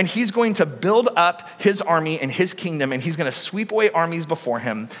klakalaka, and he's going to build up his army and his kingdom, and he's going to sweep away armies before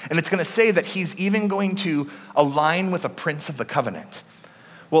him. And it's going to say that he's even going to align with a prince of the covenant.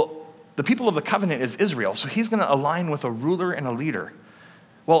 Well, the people of the covenant is Israel, so he's going to align with a ruler and a leader.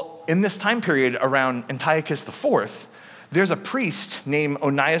 Well, in this time period around Antiochus IV, there's a priest named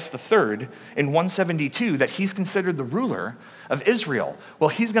Onias III in 172 that he's considered the ruler of Israel. Well,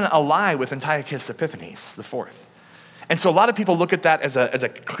 he's going to ally with Antiochus Epiphanes IV. And so a lot of people look at that as a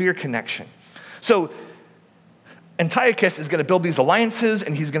clear connection. So Antiochus is going to build these alliances,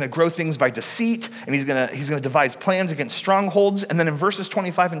 and he's going to grow things by deceit, and he's going to devise plans against strongholds. And then in verses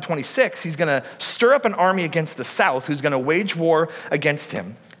 25 and 26, he's going to stir up an army against the south who's going to wage war against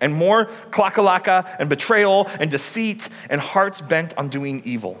him. And more klakalaka and betrayal and deceit and hearts bent on doing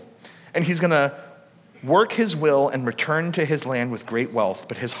evil. And he's going to work his will and return to his land with great wealth,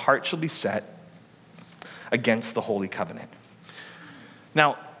 but his heart shall be set against the holy covenant.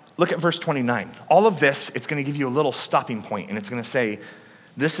 Now, look at verse 29. All of this, it's going to give you a little stopping point, and it's going to say,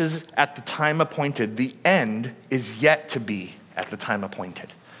 this is at the time appointed. The end is yet to be at the time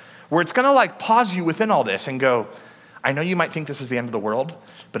appointed. Where it's going to pause you within all this and go, I know you might think this is the end of the world,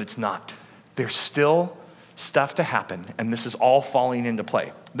 but it's not. There's still stuff to happen, and this is all falling into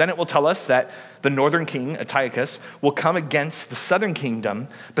play. Then it will tell us that the northern king, Antiochus, will come against the southern kingdom,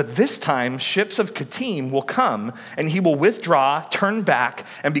 but this time ships of Kittim will come, and he will withdraw, turn back,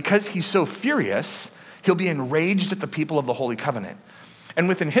 and because he's so furious, he'll be enraged at the people of the Holy Covenant. And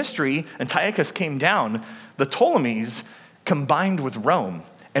within history, Antiochus came down, the Ptolemies combined with Rome,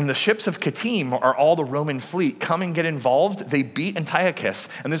 and the ships of Kittim are all the Roman fleet. Come and get involved. They beat Antiochus.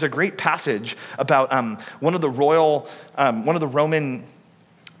 And there's a great passage about one of the Roman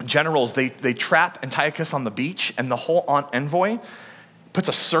generals. They trap Antiochus on the beach, and the whole envoy puts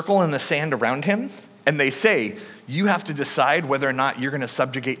a circle in the sand around him. And they say, you have to decide whether or not you're going to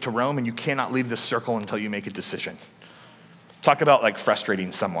subjugate to Rome, and you cannot leave this circle until you make a decision. Talk about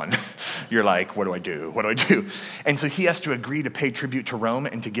frustrating someone. You're like, what do I do? What do I do? And so he has to agree to pay tribute to Rome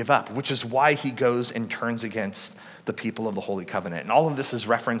and to give up, which is why he goes and turns against the people of the Holy Covenant. And all of this is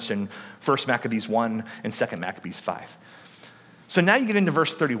referenced in 1 Maccabees 1 and 2 Maccabees 5. So now you get into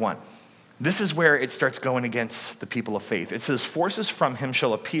verse 31. This is where it starts going against the people of faith. It says, forces from him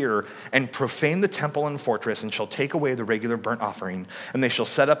shall appear and profane the temple and fortress, and shall take away the regular burnt offering, and they shall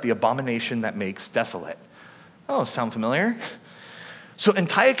set up the abomination that makes desolate. Oh, sound familiar? So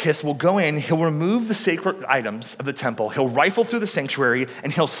Antiochus will go in, he'll remove the sacred items of the temple, he'll rifle through the sanctuary,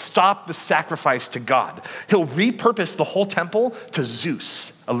 and he'll stop the sacrifice to God. He'll repurpose the whole temple to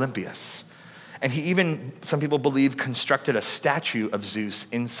Zeus, Olympius. And he even, some people believe, constructed a statue of Zeus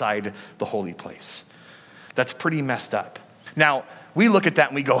inside the holy place. that's pretty messed up. Now, we look at that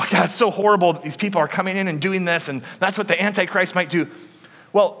and we go, God, it's so horrible that these people are coming in and doing this, and that's what the Antichrist might do.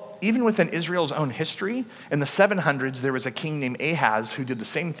 Well, even within Israel's own history, in the 700s, there was a king named Ahaz who did the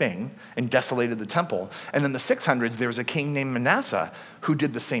same thing and desolated the temple. And in the 600s, there was a king named Manasseh who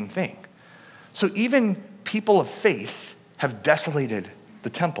did the same thing. So even people of faith have desolated the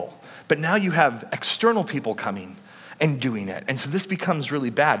temple. But now you have external people coming and doing it. And so this becomes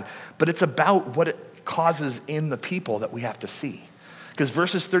really bad. But it's about what it causes in the people that we have to see. Because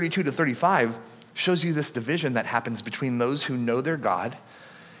verses 32 to 35 shows you this division that happens between those who know their God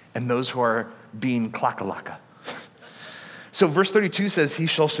and those who are being klakalaka. So verse 32 says, he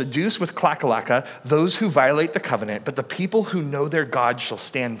shall seduce with klakalaka those who violate the covenant, but the people who know their God shall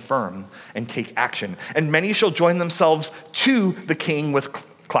stand firm and take action. And many shall join themselves to the king with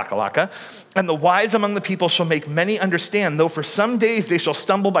klakalaka, and the wise among the people shall make many understand, though for some days they shall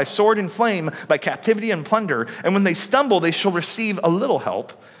stumble by sword and flame, by captivity and plunder. And when they stumble, they shall receive a little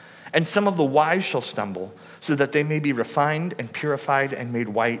help, and some of the wise shall stumble, so that they may be refined and purified and made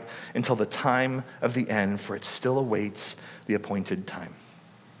white until the time of the end, for it still awaits the appointed time.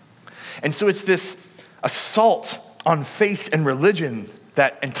 And so it's this assault on faith and religion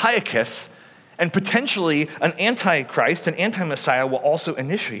that Antiochus and potentially an antichrist, an anti-Messiah will also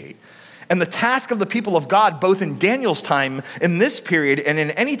initiate. And the task of the people of God, both in Daniel's time, in this period, and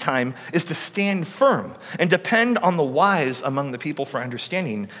in any time, is to stand firm and depend on the wise among the people for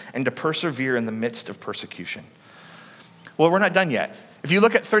understanding and to persevere in the midst of persecution. Well, we're not done yet. If you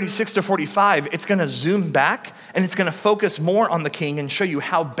look at 36 to 45, it's going to zoom back and it's going to focus more on the king and show you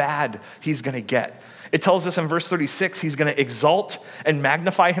how bad he's going to get. It tells us in verse 36, he's going to exalt and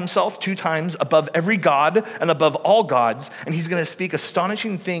magnify himself 2 times above every god and above all gods, and he's going to speak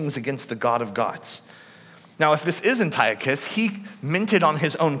astonishing things against the God of gods. Now, if this is Antiochus, he minted on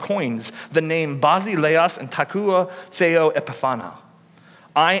his own coins the name Basileus and Takua Theo Epiphana.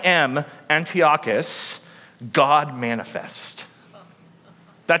 I am Antiochus, God manifest.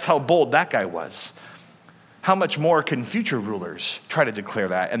 That's how bold that guy was. How much more can future rulers try to declare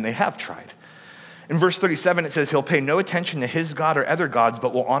that? And they have tried. In verse 37, it says, he'll pay no attention to his God or other gods,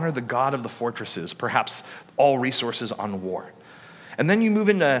 but will honor the God of the fortresses, perhaps all resources on war. And then you move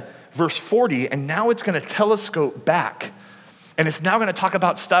into verse 40, and now it's going to telescope back. And it's now going to talk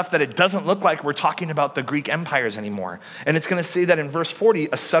about stuff that it doesn't look like we're talking about the Greek empires anymore. And it's going to say that in verse 40,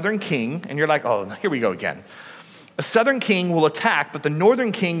 a southern king, and you're like, oh, here we go again. A southern king will attack, but the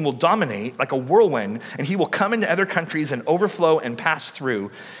northern king will dominate like a whirlwind, and he will come into other countries and overflow and pass through.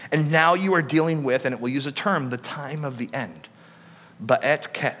 And now you are dealing with, and it will use a term, the time of the end.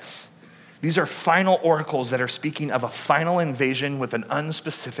 Ba'et Ketz. These are final oracles that are speaking of a final invasion with an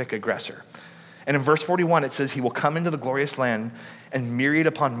unspecific aggressor. And in verse 41, it says, he will come into the glorious land, and myriad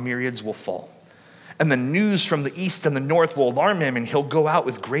upon myriads will fall. And the news from the east and the north will alarm him, and he'll go out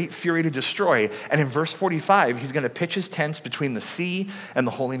with great fury to destroy. And in verse 45, he's going to pitch his tents between the sea and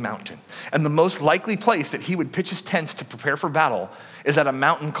the holy mountain. And the most likely place that he would pitch his tents to prepare for battle is at a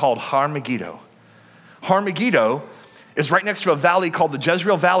mountain called Har Megiddo. Har Megiddo is right next to a valley called the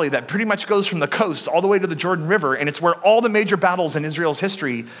Jezreel Valley that pretty much goes from the coast all the way to the Jordan River, and it's where all the major battles in Israel's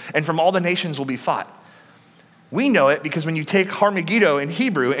history and from all the nations will be fought. We know it because when you take Har Megiddo in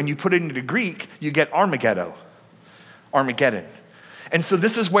Hebrew and you put it into Greek, you get Armageddon. And so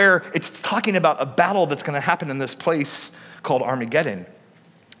this is where it's talking about a battle that's going to happen in this place called Armageddon.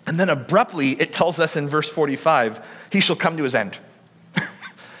 And then abruptly, it tells us in verse 45, he shall come to his end.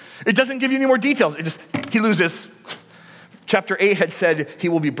 It doesn't give you any more details. He loses. Chapter 8 had said he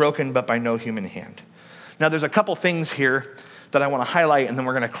will be broken, but by no human hand. Now, there's a couple things here that I want to highlight, and then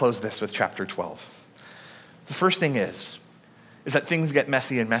we're going to close this with chapter 12. The first thing is that things get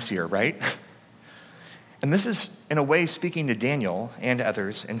messy and messier, right? And this is, in a way, speaking to Daniel and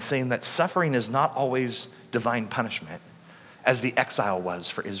others and saying that suffering is not always divine punishment, as the exile was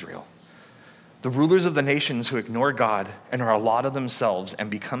for Israel. The rulers of the nations who ignore God and are a lot of themselves and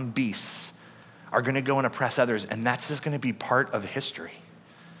become beasts are going to go and oppress others, and that's just going to be part of history.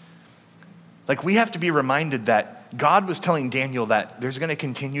 Like, we have to be reminded that God was telling Daniel that there's going to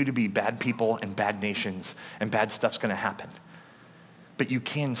continue to be bad people and bad nations and bad stuff's going to happen. But you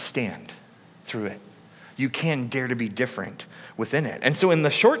can stand through it. You can dare to be different within it. And so in the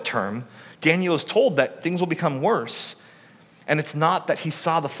short term, Daniel is told that things will become worse. And it's not that he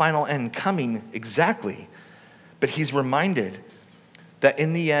saw the final end coming exactly, but he's reminded that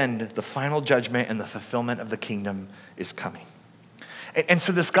in the end, the final judgment and the fulfillment of the kingdom is coming. And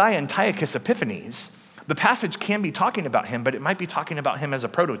so this guy, Antiochus Epiphanes, The passage can be talking about him, but it might be talking about him as a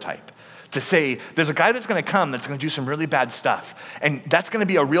prototype to say, there's a guy that's gonna come that's gonna do some really bad stuff. And that's gonna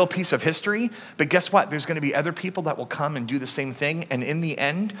be a real piece of history, but guess what? There's gonna be other people that will come and do the same thing. And in the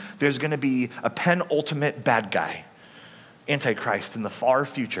end, there's gonna be a penultimate bad guy, Antichrist, in the far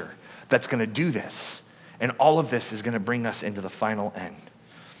future that's gonna do this. And all of this is gonna bring us into the final end.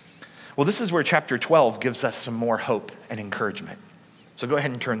 Well, this is where chapter 12 gives us some more hope and encouragement. So go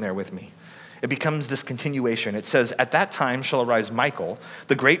ahead and turn there with me. It becomes this continuation. It says, at that time shall arise Michael,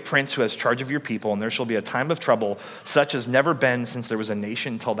 the great prince who has charge of your people, and there shall be a time of trouble such as never been since there was a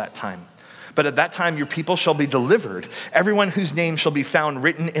nation till that time. But at that time your people shall be delivered, everyone whose name shall be found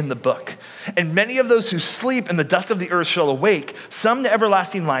written in the book. And many of those who sleep in the dust of the earth shall awake, some to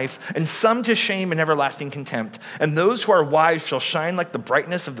everlasting life, and some to shame and everlasting contempt. And those who are wise shall shine like the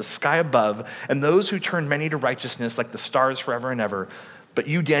brightness of the sky above, and those who turn many to righteousness like the stars forever and ever. But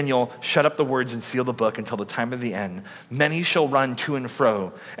you, Daniel, shut up the words and seal the book until the time of the end. Many shall run to and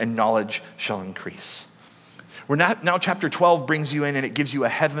fro, and knowledge shall increase. Now chapter 12 brings you in and it gives you a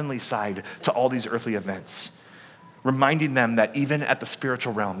heavenly side to all these earthly events, reminding them that even at the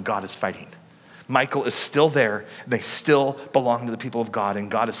spiritual realm, God is fighting. Michael is still there. They still belong to the people of God, and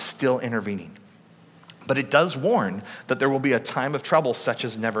God is still intervening. But it does warn that there will be a time of trouble such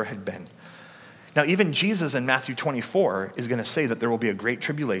as never had been. Now, even Jesus in Matthew 24 is going to say that there will be a great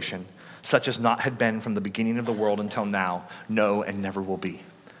tribulation, such as not had been from the beginning of the world until now, no, and never will be.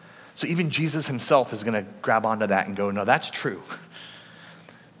 So even Jesus himself is going to grab onto that and go, no, that's true.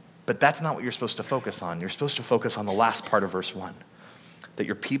 But that's not what you're supposed to focus on. You're supposed to focus on the last part of verse 1, that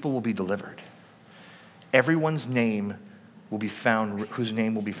your people will be delivered. Everyone's name will be found, whose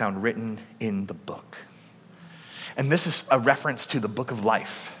name will be found written in the book. And this is a reference to the book of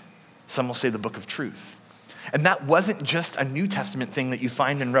life. Some will say the book of truth. And that wasn't just a New Testament thing that you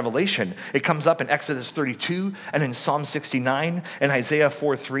find in Revelation. It comes up in Exodus 32 and in Psalm 69 and Isaiah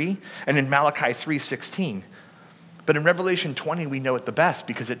 4:3 and in Malachi 3:16. But in Revelation 20, we know it the best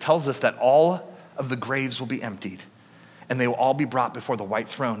because it tells us that all of the graves will be emptied and they will all be brought before the white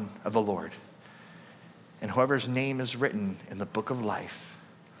throne of the Lord. And whoever's name is written in the book of life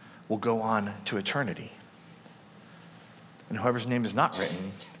will go on to eternity. And whoever's name is not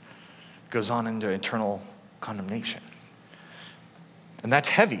written goes on into eternal condemnation. And that's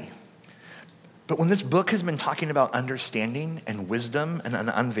heavy. But when this book has been talking about understanding and wisdom and an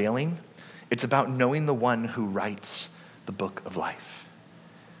unveiling, it's about knowing the one who writes the book of life.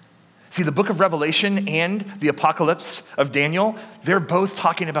 See, the book of Revelation and the apocalypse of Daniel, they're both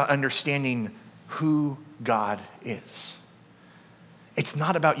talking about understanding who God is. It's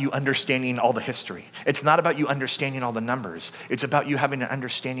not about you understanding all the history. It's not about you understanding all the numbers. It's about you having an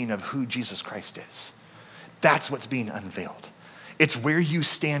understanding of who Jesus Christ is. That's what's being unveiled. It's where you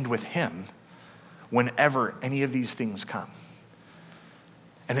stand with him whenever any of these things come.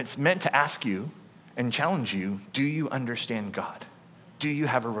 And it's meant to ask you and challenge you, do you understand God? Do you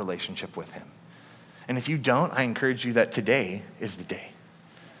have a relationship with him? And if you don't, I encourage you that today is the day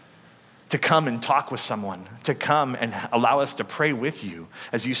to come and talk with someone, to come and allow us to pray with you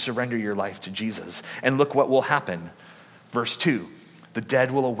as you surrender your life to Jesus. And look what will happen. Verse 2, the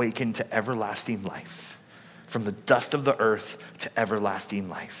dead will awaken to everlasting life, from the dust of the earth to everlasting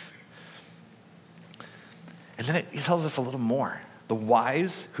life. And then it tells us a little more. The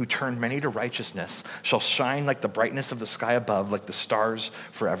wise who turn many to righteousness shall shine like the brightness of the sky above, like the stars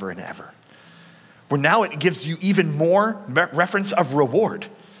forever and ever. Where now it gives you even more reference of reward,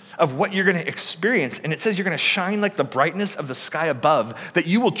 of what you're going to experience. And it says you're going to shine like the brightness of the sky above, that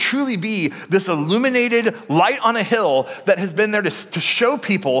you will truly be this illuminated light on a hill that has been there to show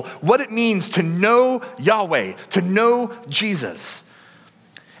people what it means to know Yahweh, to know Jesus.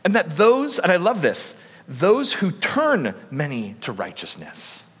 And that those, and I love this, those who turn many to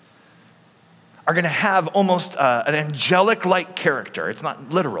righteousness are going to have almost an angelic-like character. It's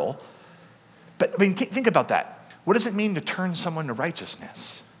not literal, but I mean, think about that. What does it mean to turn someone to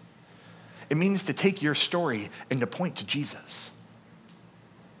righteousness? It means to take your story and to point to Jesus.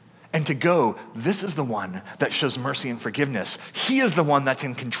 And to go, this is the one that shows mercy and forgiveness. He is the one that's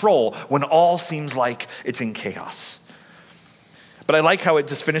in control when all seems like it's in chaos. But I like how it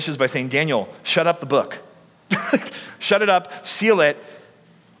just finishes by saying, Daniel, shut up the book. Shut it up, seal it.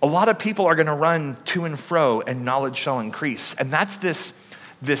 A lot of people are gonna run to and fro and knowledge shall increase. And that's this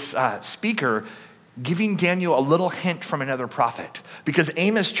speaker giving Daniel a little hint from another prophet. Because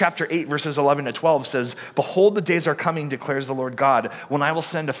Amos chapter 8, verses 11 to 12 says, behold, the days are coming, declares the Lord God, when I will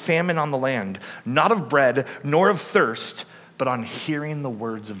send a famine on the land, not of bread, nor of thirst, but on hearing the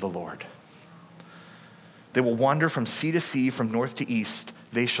words of the Lord. They will wander from sea to sea, from north to east,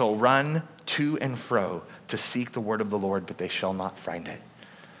 They shall run to and fro to seek the word of the Lord, but they shall not find it.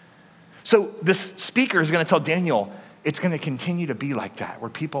 So this speaker is going to tell Daniel, it's going to continue to be like that, where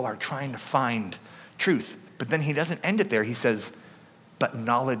people are trying to find truth. But then he doesn't end it there. He says, but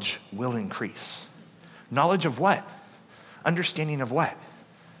knowledge will increase. Knowledge of what? Understanding of what?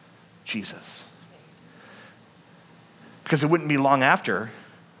 Jesus. Because it wouldn't be long after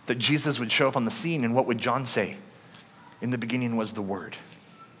that Jesus would show up on the scene, and what would John say? In the beginning was the Word.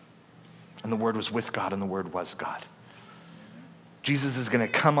 And the Word was with God, and the Word was God. Jesus is going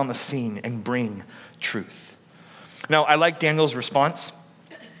to come on the scene and bring truth. Now, I like Daniel's response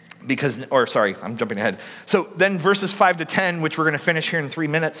I'm jumping ahead. So then verses 5 to 10, which we're going to finish here in 3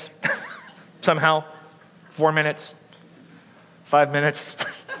 minutes, somehow, 4 minutes, 5 minutes,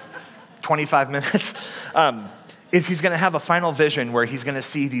 25 minutes, is he's going to have a final vision where he's going to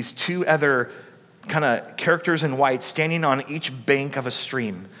see these two other kind of characters in white standing on each bank of a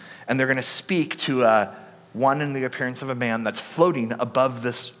stream. And they're going to speak to one in the appearance of a man that's floating above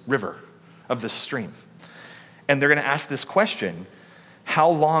this river of this stream. And they're going to ask this question, how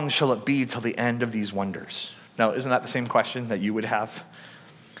long shall it be till the end of these wonders? Now, isn't that the same question that you would have?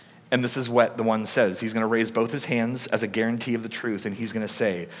 And this is what the one says. He's going to raise both his hands as a guarantee of the truth, and he's going to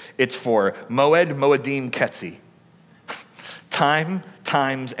say, it's for Moed, Moedim, Ketzi. Time,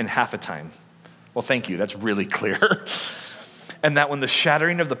 times, and half a time. Well, thank you. That's really clear. And that when the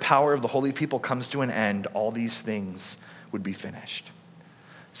shattering of the power of the holy people comes to an end, all these things would be finished.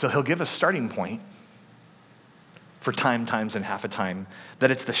 So he'll give a starting point for time, times, and half a time,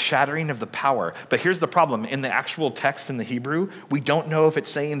 that it's the shattering of the power. But here's the problem. In the actual text in the Hebrew, we don't know if it's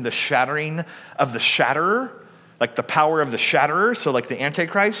saying the shattering of the shatterer, like the power of the shatterer, so like the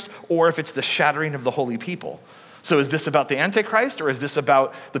Antichrist, or if it's the shattering of the holy people. So is this about the Antichrist, or is this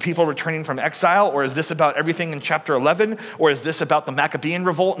about the people returning from exile, or is this about everything in chapter 11, or is this about the Maccabean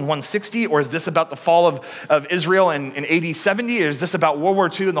revolt in 160, or is this about the fall of Israel in AD 70, or is this about World War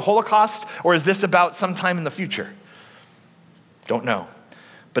II and the Holocaust, or is this about sometime in the future? Don't know.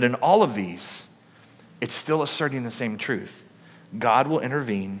 But in all of these, it's still asserting the same truth. God will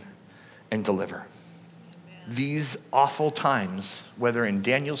intervene and deliver. Amen. These awful times, whether in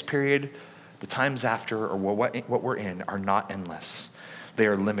Daniel's period, the times after, or what we're in, are not endless. They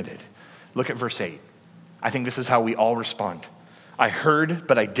are limited. Look at verse 8. I think this is how we all respond. I heard,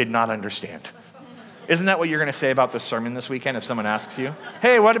 but I did not understand. Isn't that what you're going to say about this sermon this weekend if someone asks you?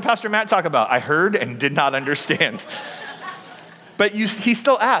 Hey, what did Pastor Matt talk about? I heard and did not understand. But he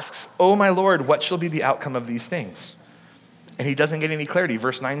still asks, oh my Lord, what shall be the outcome of these things? And he doesn't get any clarity.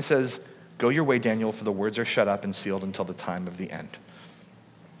 Verse 9 says, go your way, Daniel, for the words are shut up and sealed until the time of the end.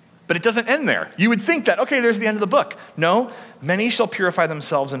 But it doesn't end there. You would think that, okay, there's the end of the book. No, many shall purify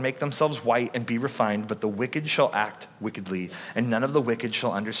themselves and make themselves white and be refined, but the wicked shall act wickedly, and none of the wicked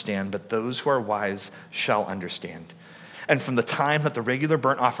shall understand, but those who are wise shall understand. And from the time that the regular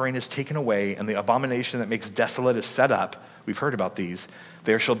burnt offering is taken away and the abomination that makes desolate is set up, we've heard about these,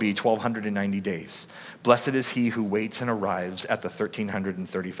 there shall be 1,290 days. Blessed is he who waits and arrives at the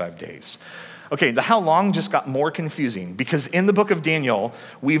 1,335 days. Okay, the how long just got more confusing because in the book of Daniel,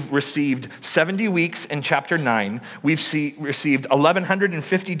 we've received 70 weeks in chapter 9. We've received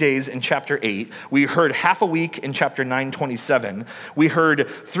 1,150 days in chapter 8. We heard half a week in chapter 9:27. We heard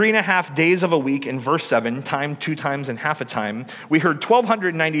 3.5 days of a week in verse 7, time 2 times and half a time. We heard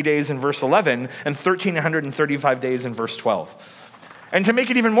 1,290 days in verse 11 and 1,335 days in verse 12. And to make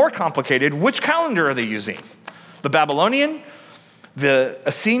it even more complicated, which calendar are they using? The Babylonian? The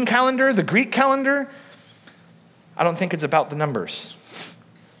Essene calendar, the Greek calendar? I don't think it's about the numbers.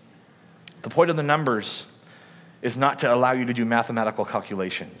 The point of the numbers is not to allow you to do mathematical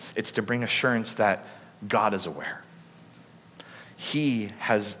calculations. It's to bring assurance that God is aware. He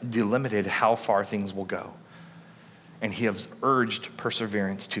has delimited how far things will go. And he has urged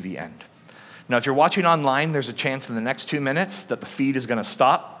perseverance to the end. Now, if you're watching online, there's a chance in the next 2 minutes that the feed is going to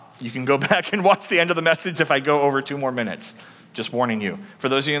stop. You can go back and watch the end of the message if I go over 2 more minutes. Just warning you. For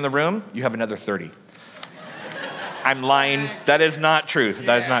those of you in the room, you have another 30. I'm lying. That is not true.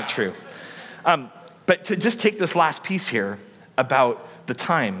 That is not true. But to just take this last piece here about the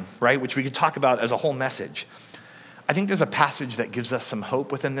time, right, which we could talk about as a whole message, I think there's a passage that gives us some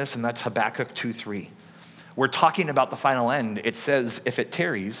hope within this, and that's Habakkuk 2:3. We're talking about the final end. It says, if it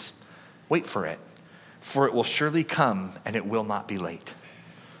tarries, wait for it, for it will surely come and it will not be late.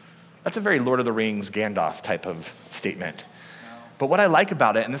 That's a very Lord of the Rings, Gandalf type of statement. But what I like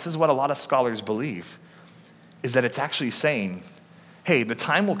about it, and this is what a lot of scholars believe, is that it's actually saying, hey, the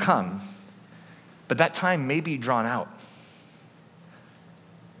time will come, but that time may be drawn out.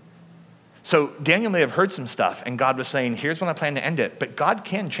 So Daniel may have heard some stuff, and God was saying, here's when I plan to end it. But God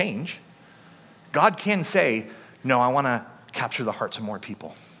can change. God can say, no, I want to capture the hearts of more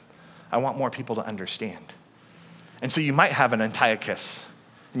people. I want more people to understand. And so you might have an Antiochus,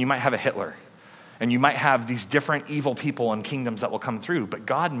 and you might have a Hitler, and you might have these different evil people and kingdoms that will come through, but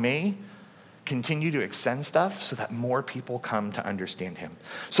God may continue to extend stuff so that more people come to understand him.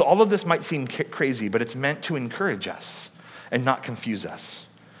 So all of this might seem crazy, but it's meant to encourage us and not confuse us.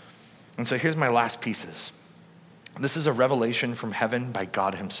 And so here's my last pieces. This is a revelation from heaven by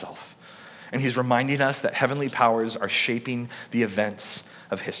God himself. And he's reminding us that heavenly powers are shaping the events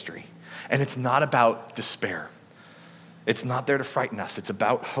of history. And it's not about despair. It's not there to frighten us. It's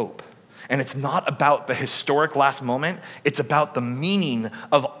about hope. And it's not about the historic last moment. It's about the meaning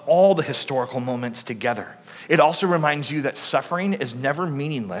of all the historical moments together. It also reminds you that suffering is never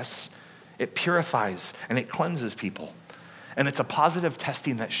meaningless. It purifies and it cleanses people. And it's a positive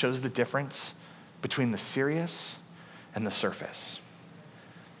testing that shows the difference between the serious and the surface.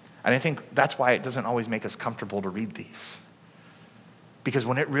 And I think that's why it doesn't always make us comfortable to read these. Because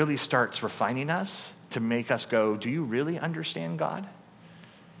when it really starts refining us to make us go, do you really understand God?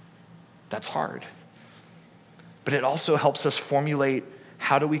 That's hard. But it also helps us formulate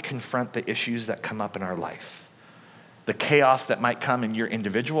how do we confront the issues that come up in our life. The chaos that might come in your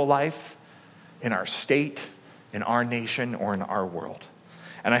individual life, in our state, in our nation, or in our world.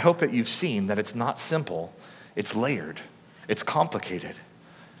 And I hope that you've seen that it's not simple, it's layered, it's complicated.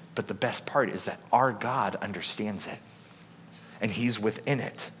 But the best part is that our God understands it. And he's within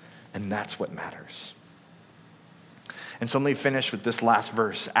it. And that's what matters. And so let me finish with this last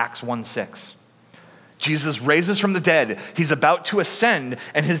verse, Acts 1:6. Jesus raises from the dead. He's about to ascend,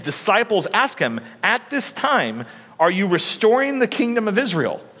 and his disciples ask him, at this time, are you restoring the kingdom of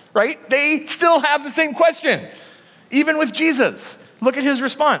Israel? Right? They still have the same question, even with Jesus. Look at his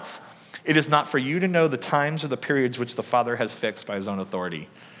response. It is not for you to know the times or the periods which the Father has fixed by his own authority.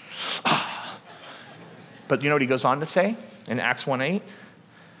 But you know what he goes on to say in Acts 1:8?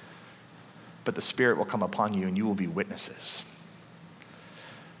 But the Spirit will come upon you and you will be witnesses.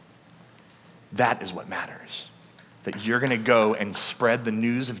 That is what matters. That you're going to go and spread the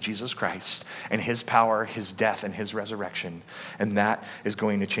news of Jesus Christ and his power, his death, and his resurrection. And that is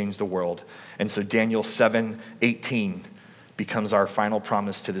going to change the world. And so Daniel 7:18 becomes our final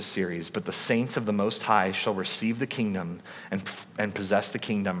promise to this series. But the saints of the Most High shall receive the kingdom and possess the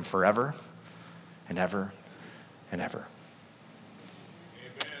kingdom forever and ever and ever.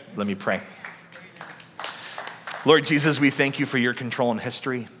 Amen. Let me pray. Lord Jesus, we thank you for your control in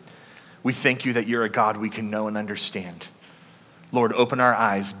history. We thank you that you're a God we can know and understand. Lord, open our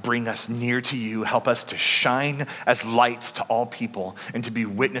eyes, bring us near to you, help us to shine as lights to all people and to be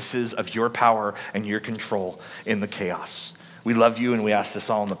witnesses of your power and your control in the chaos. We love you and we ask this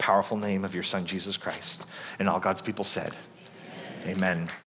all in the powerful name of your Son, Jesus Christ. And all God's people said, amen.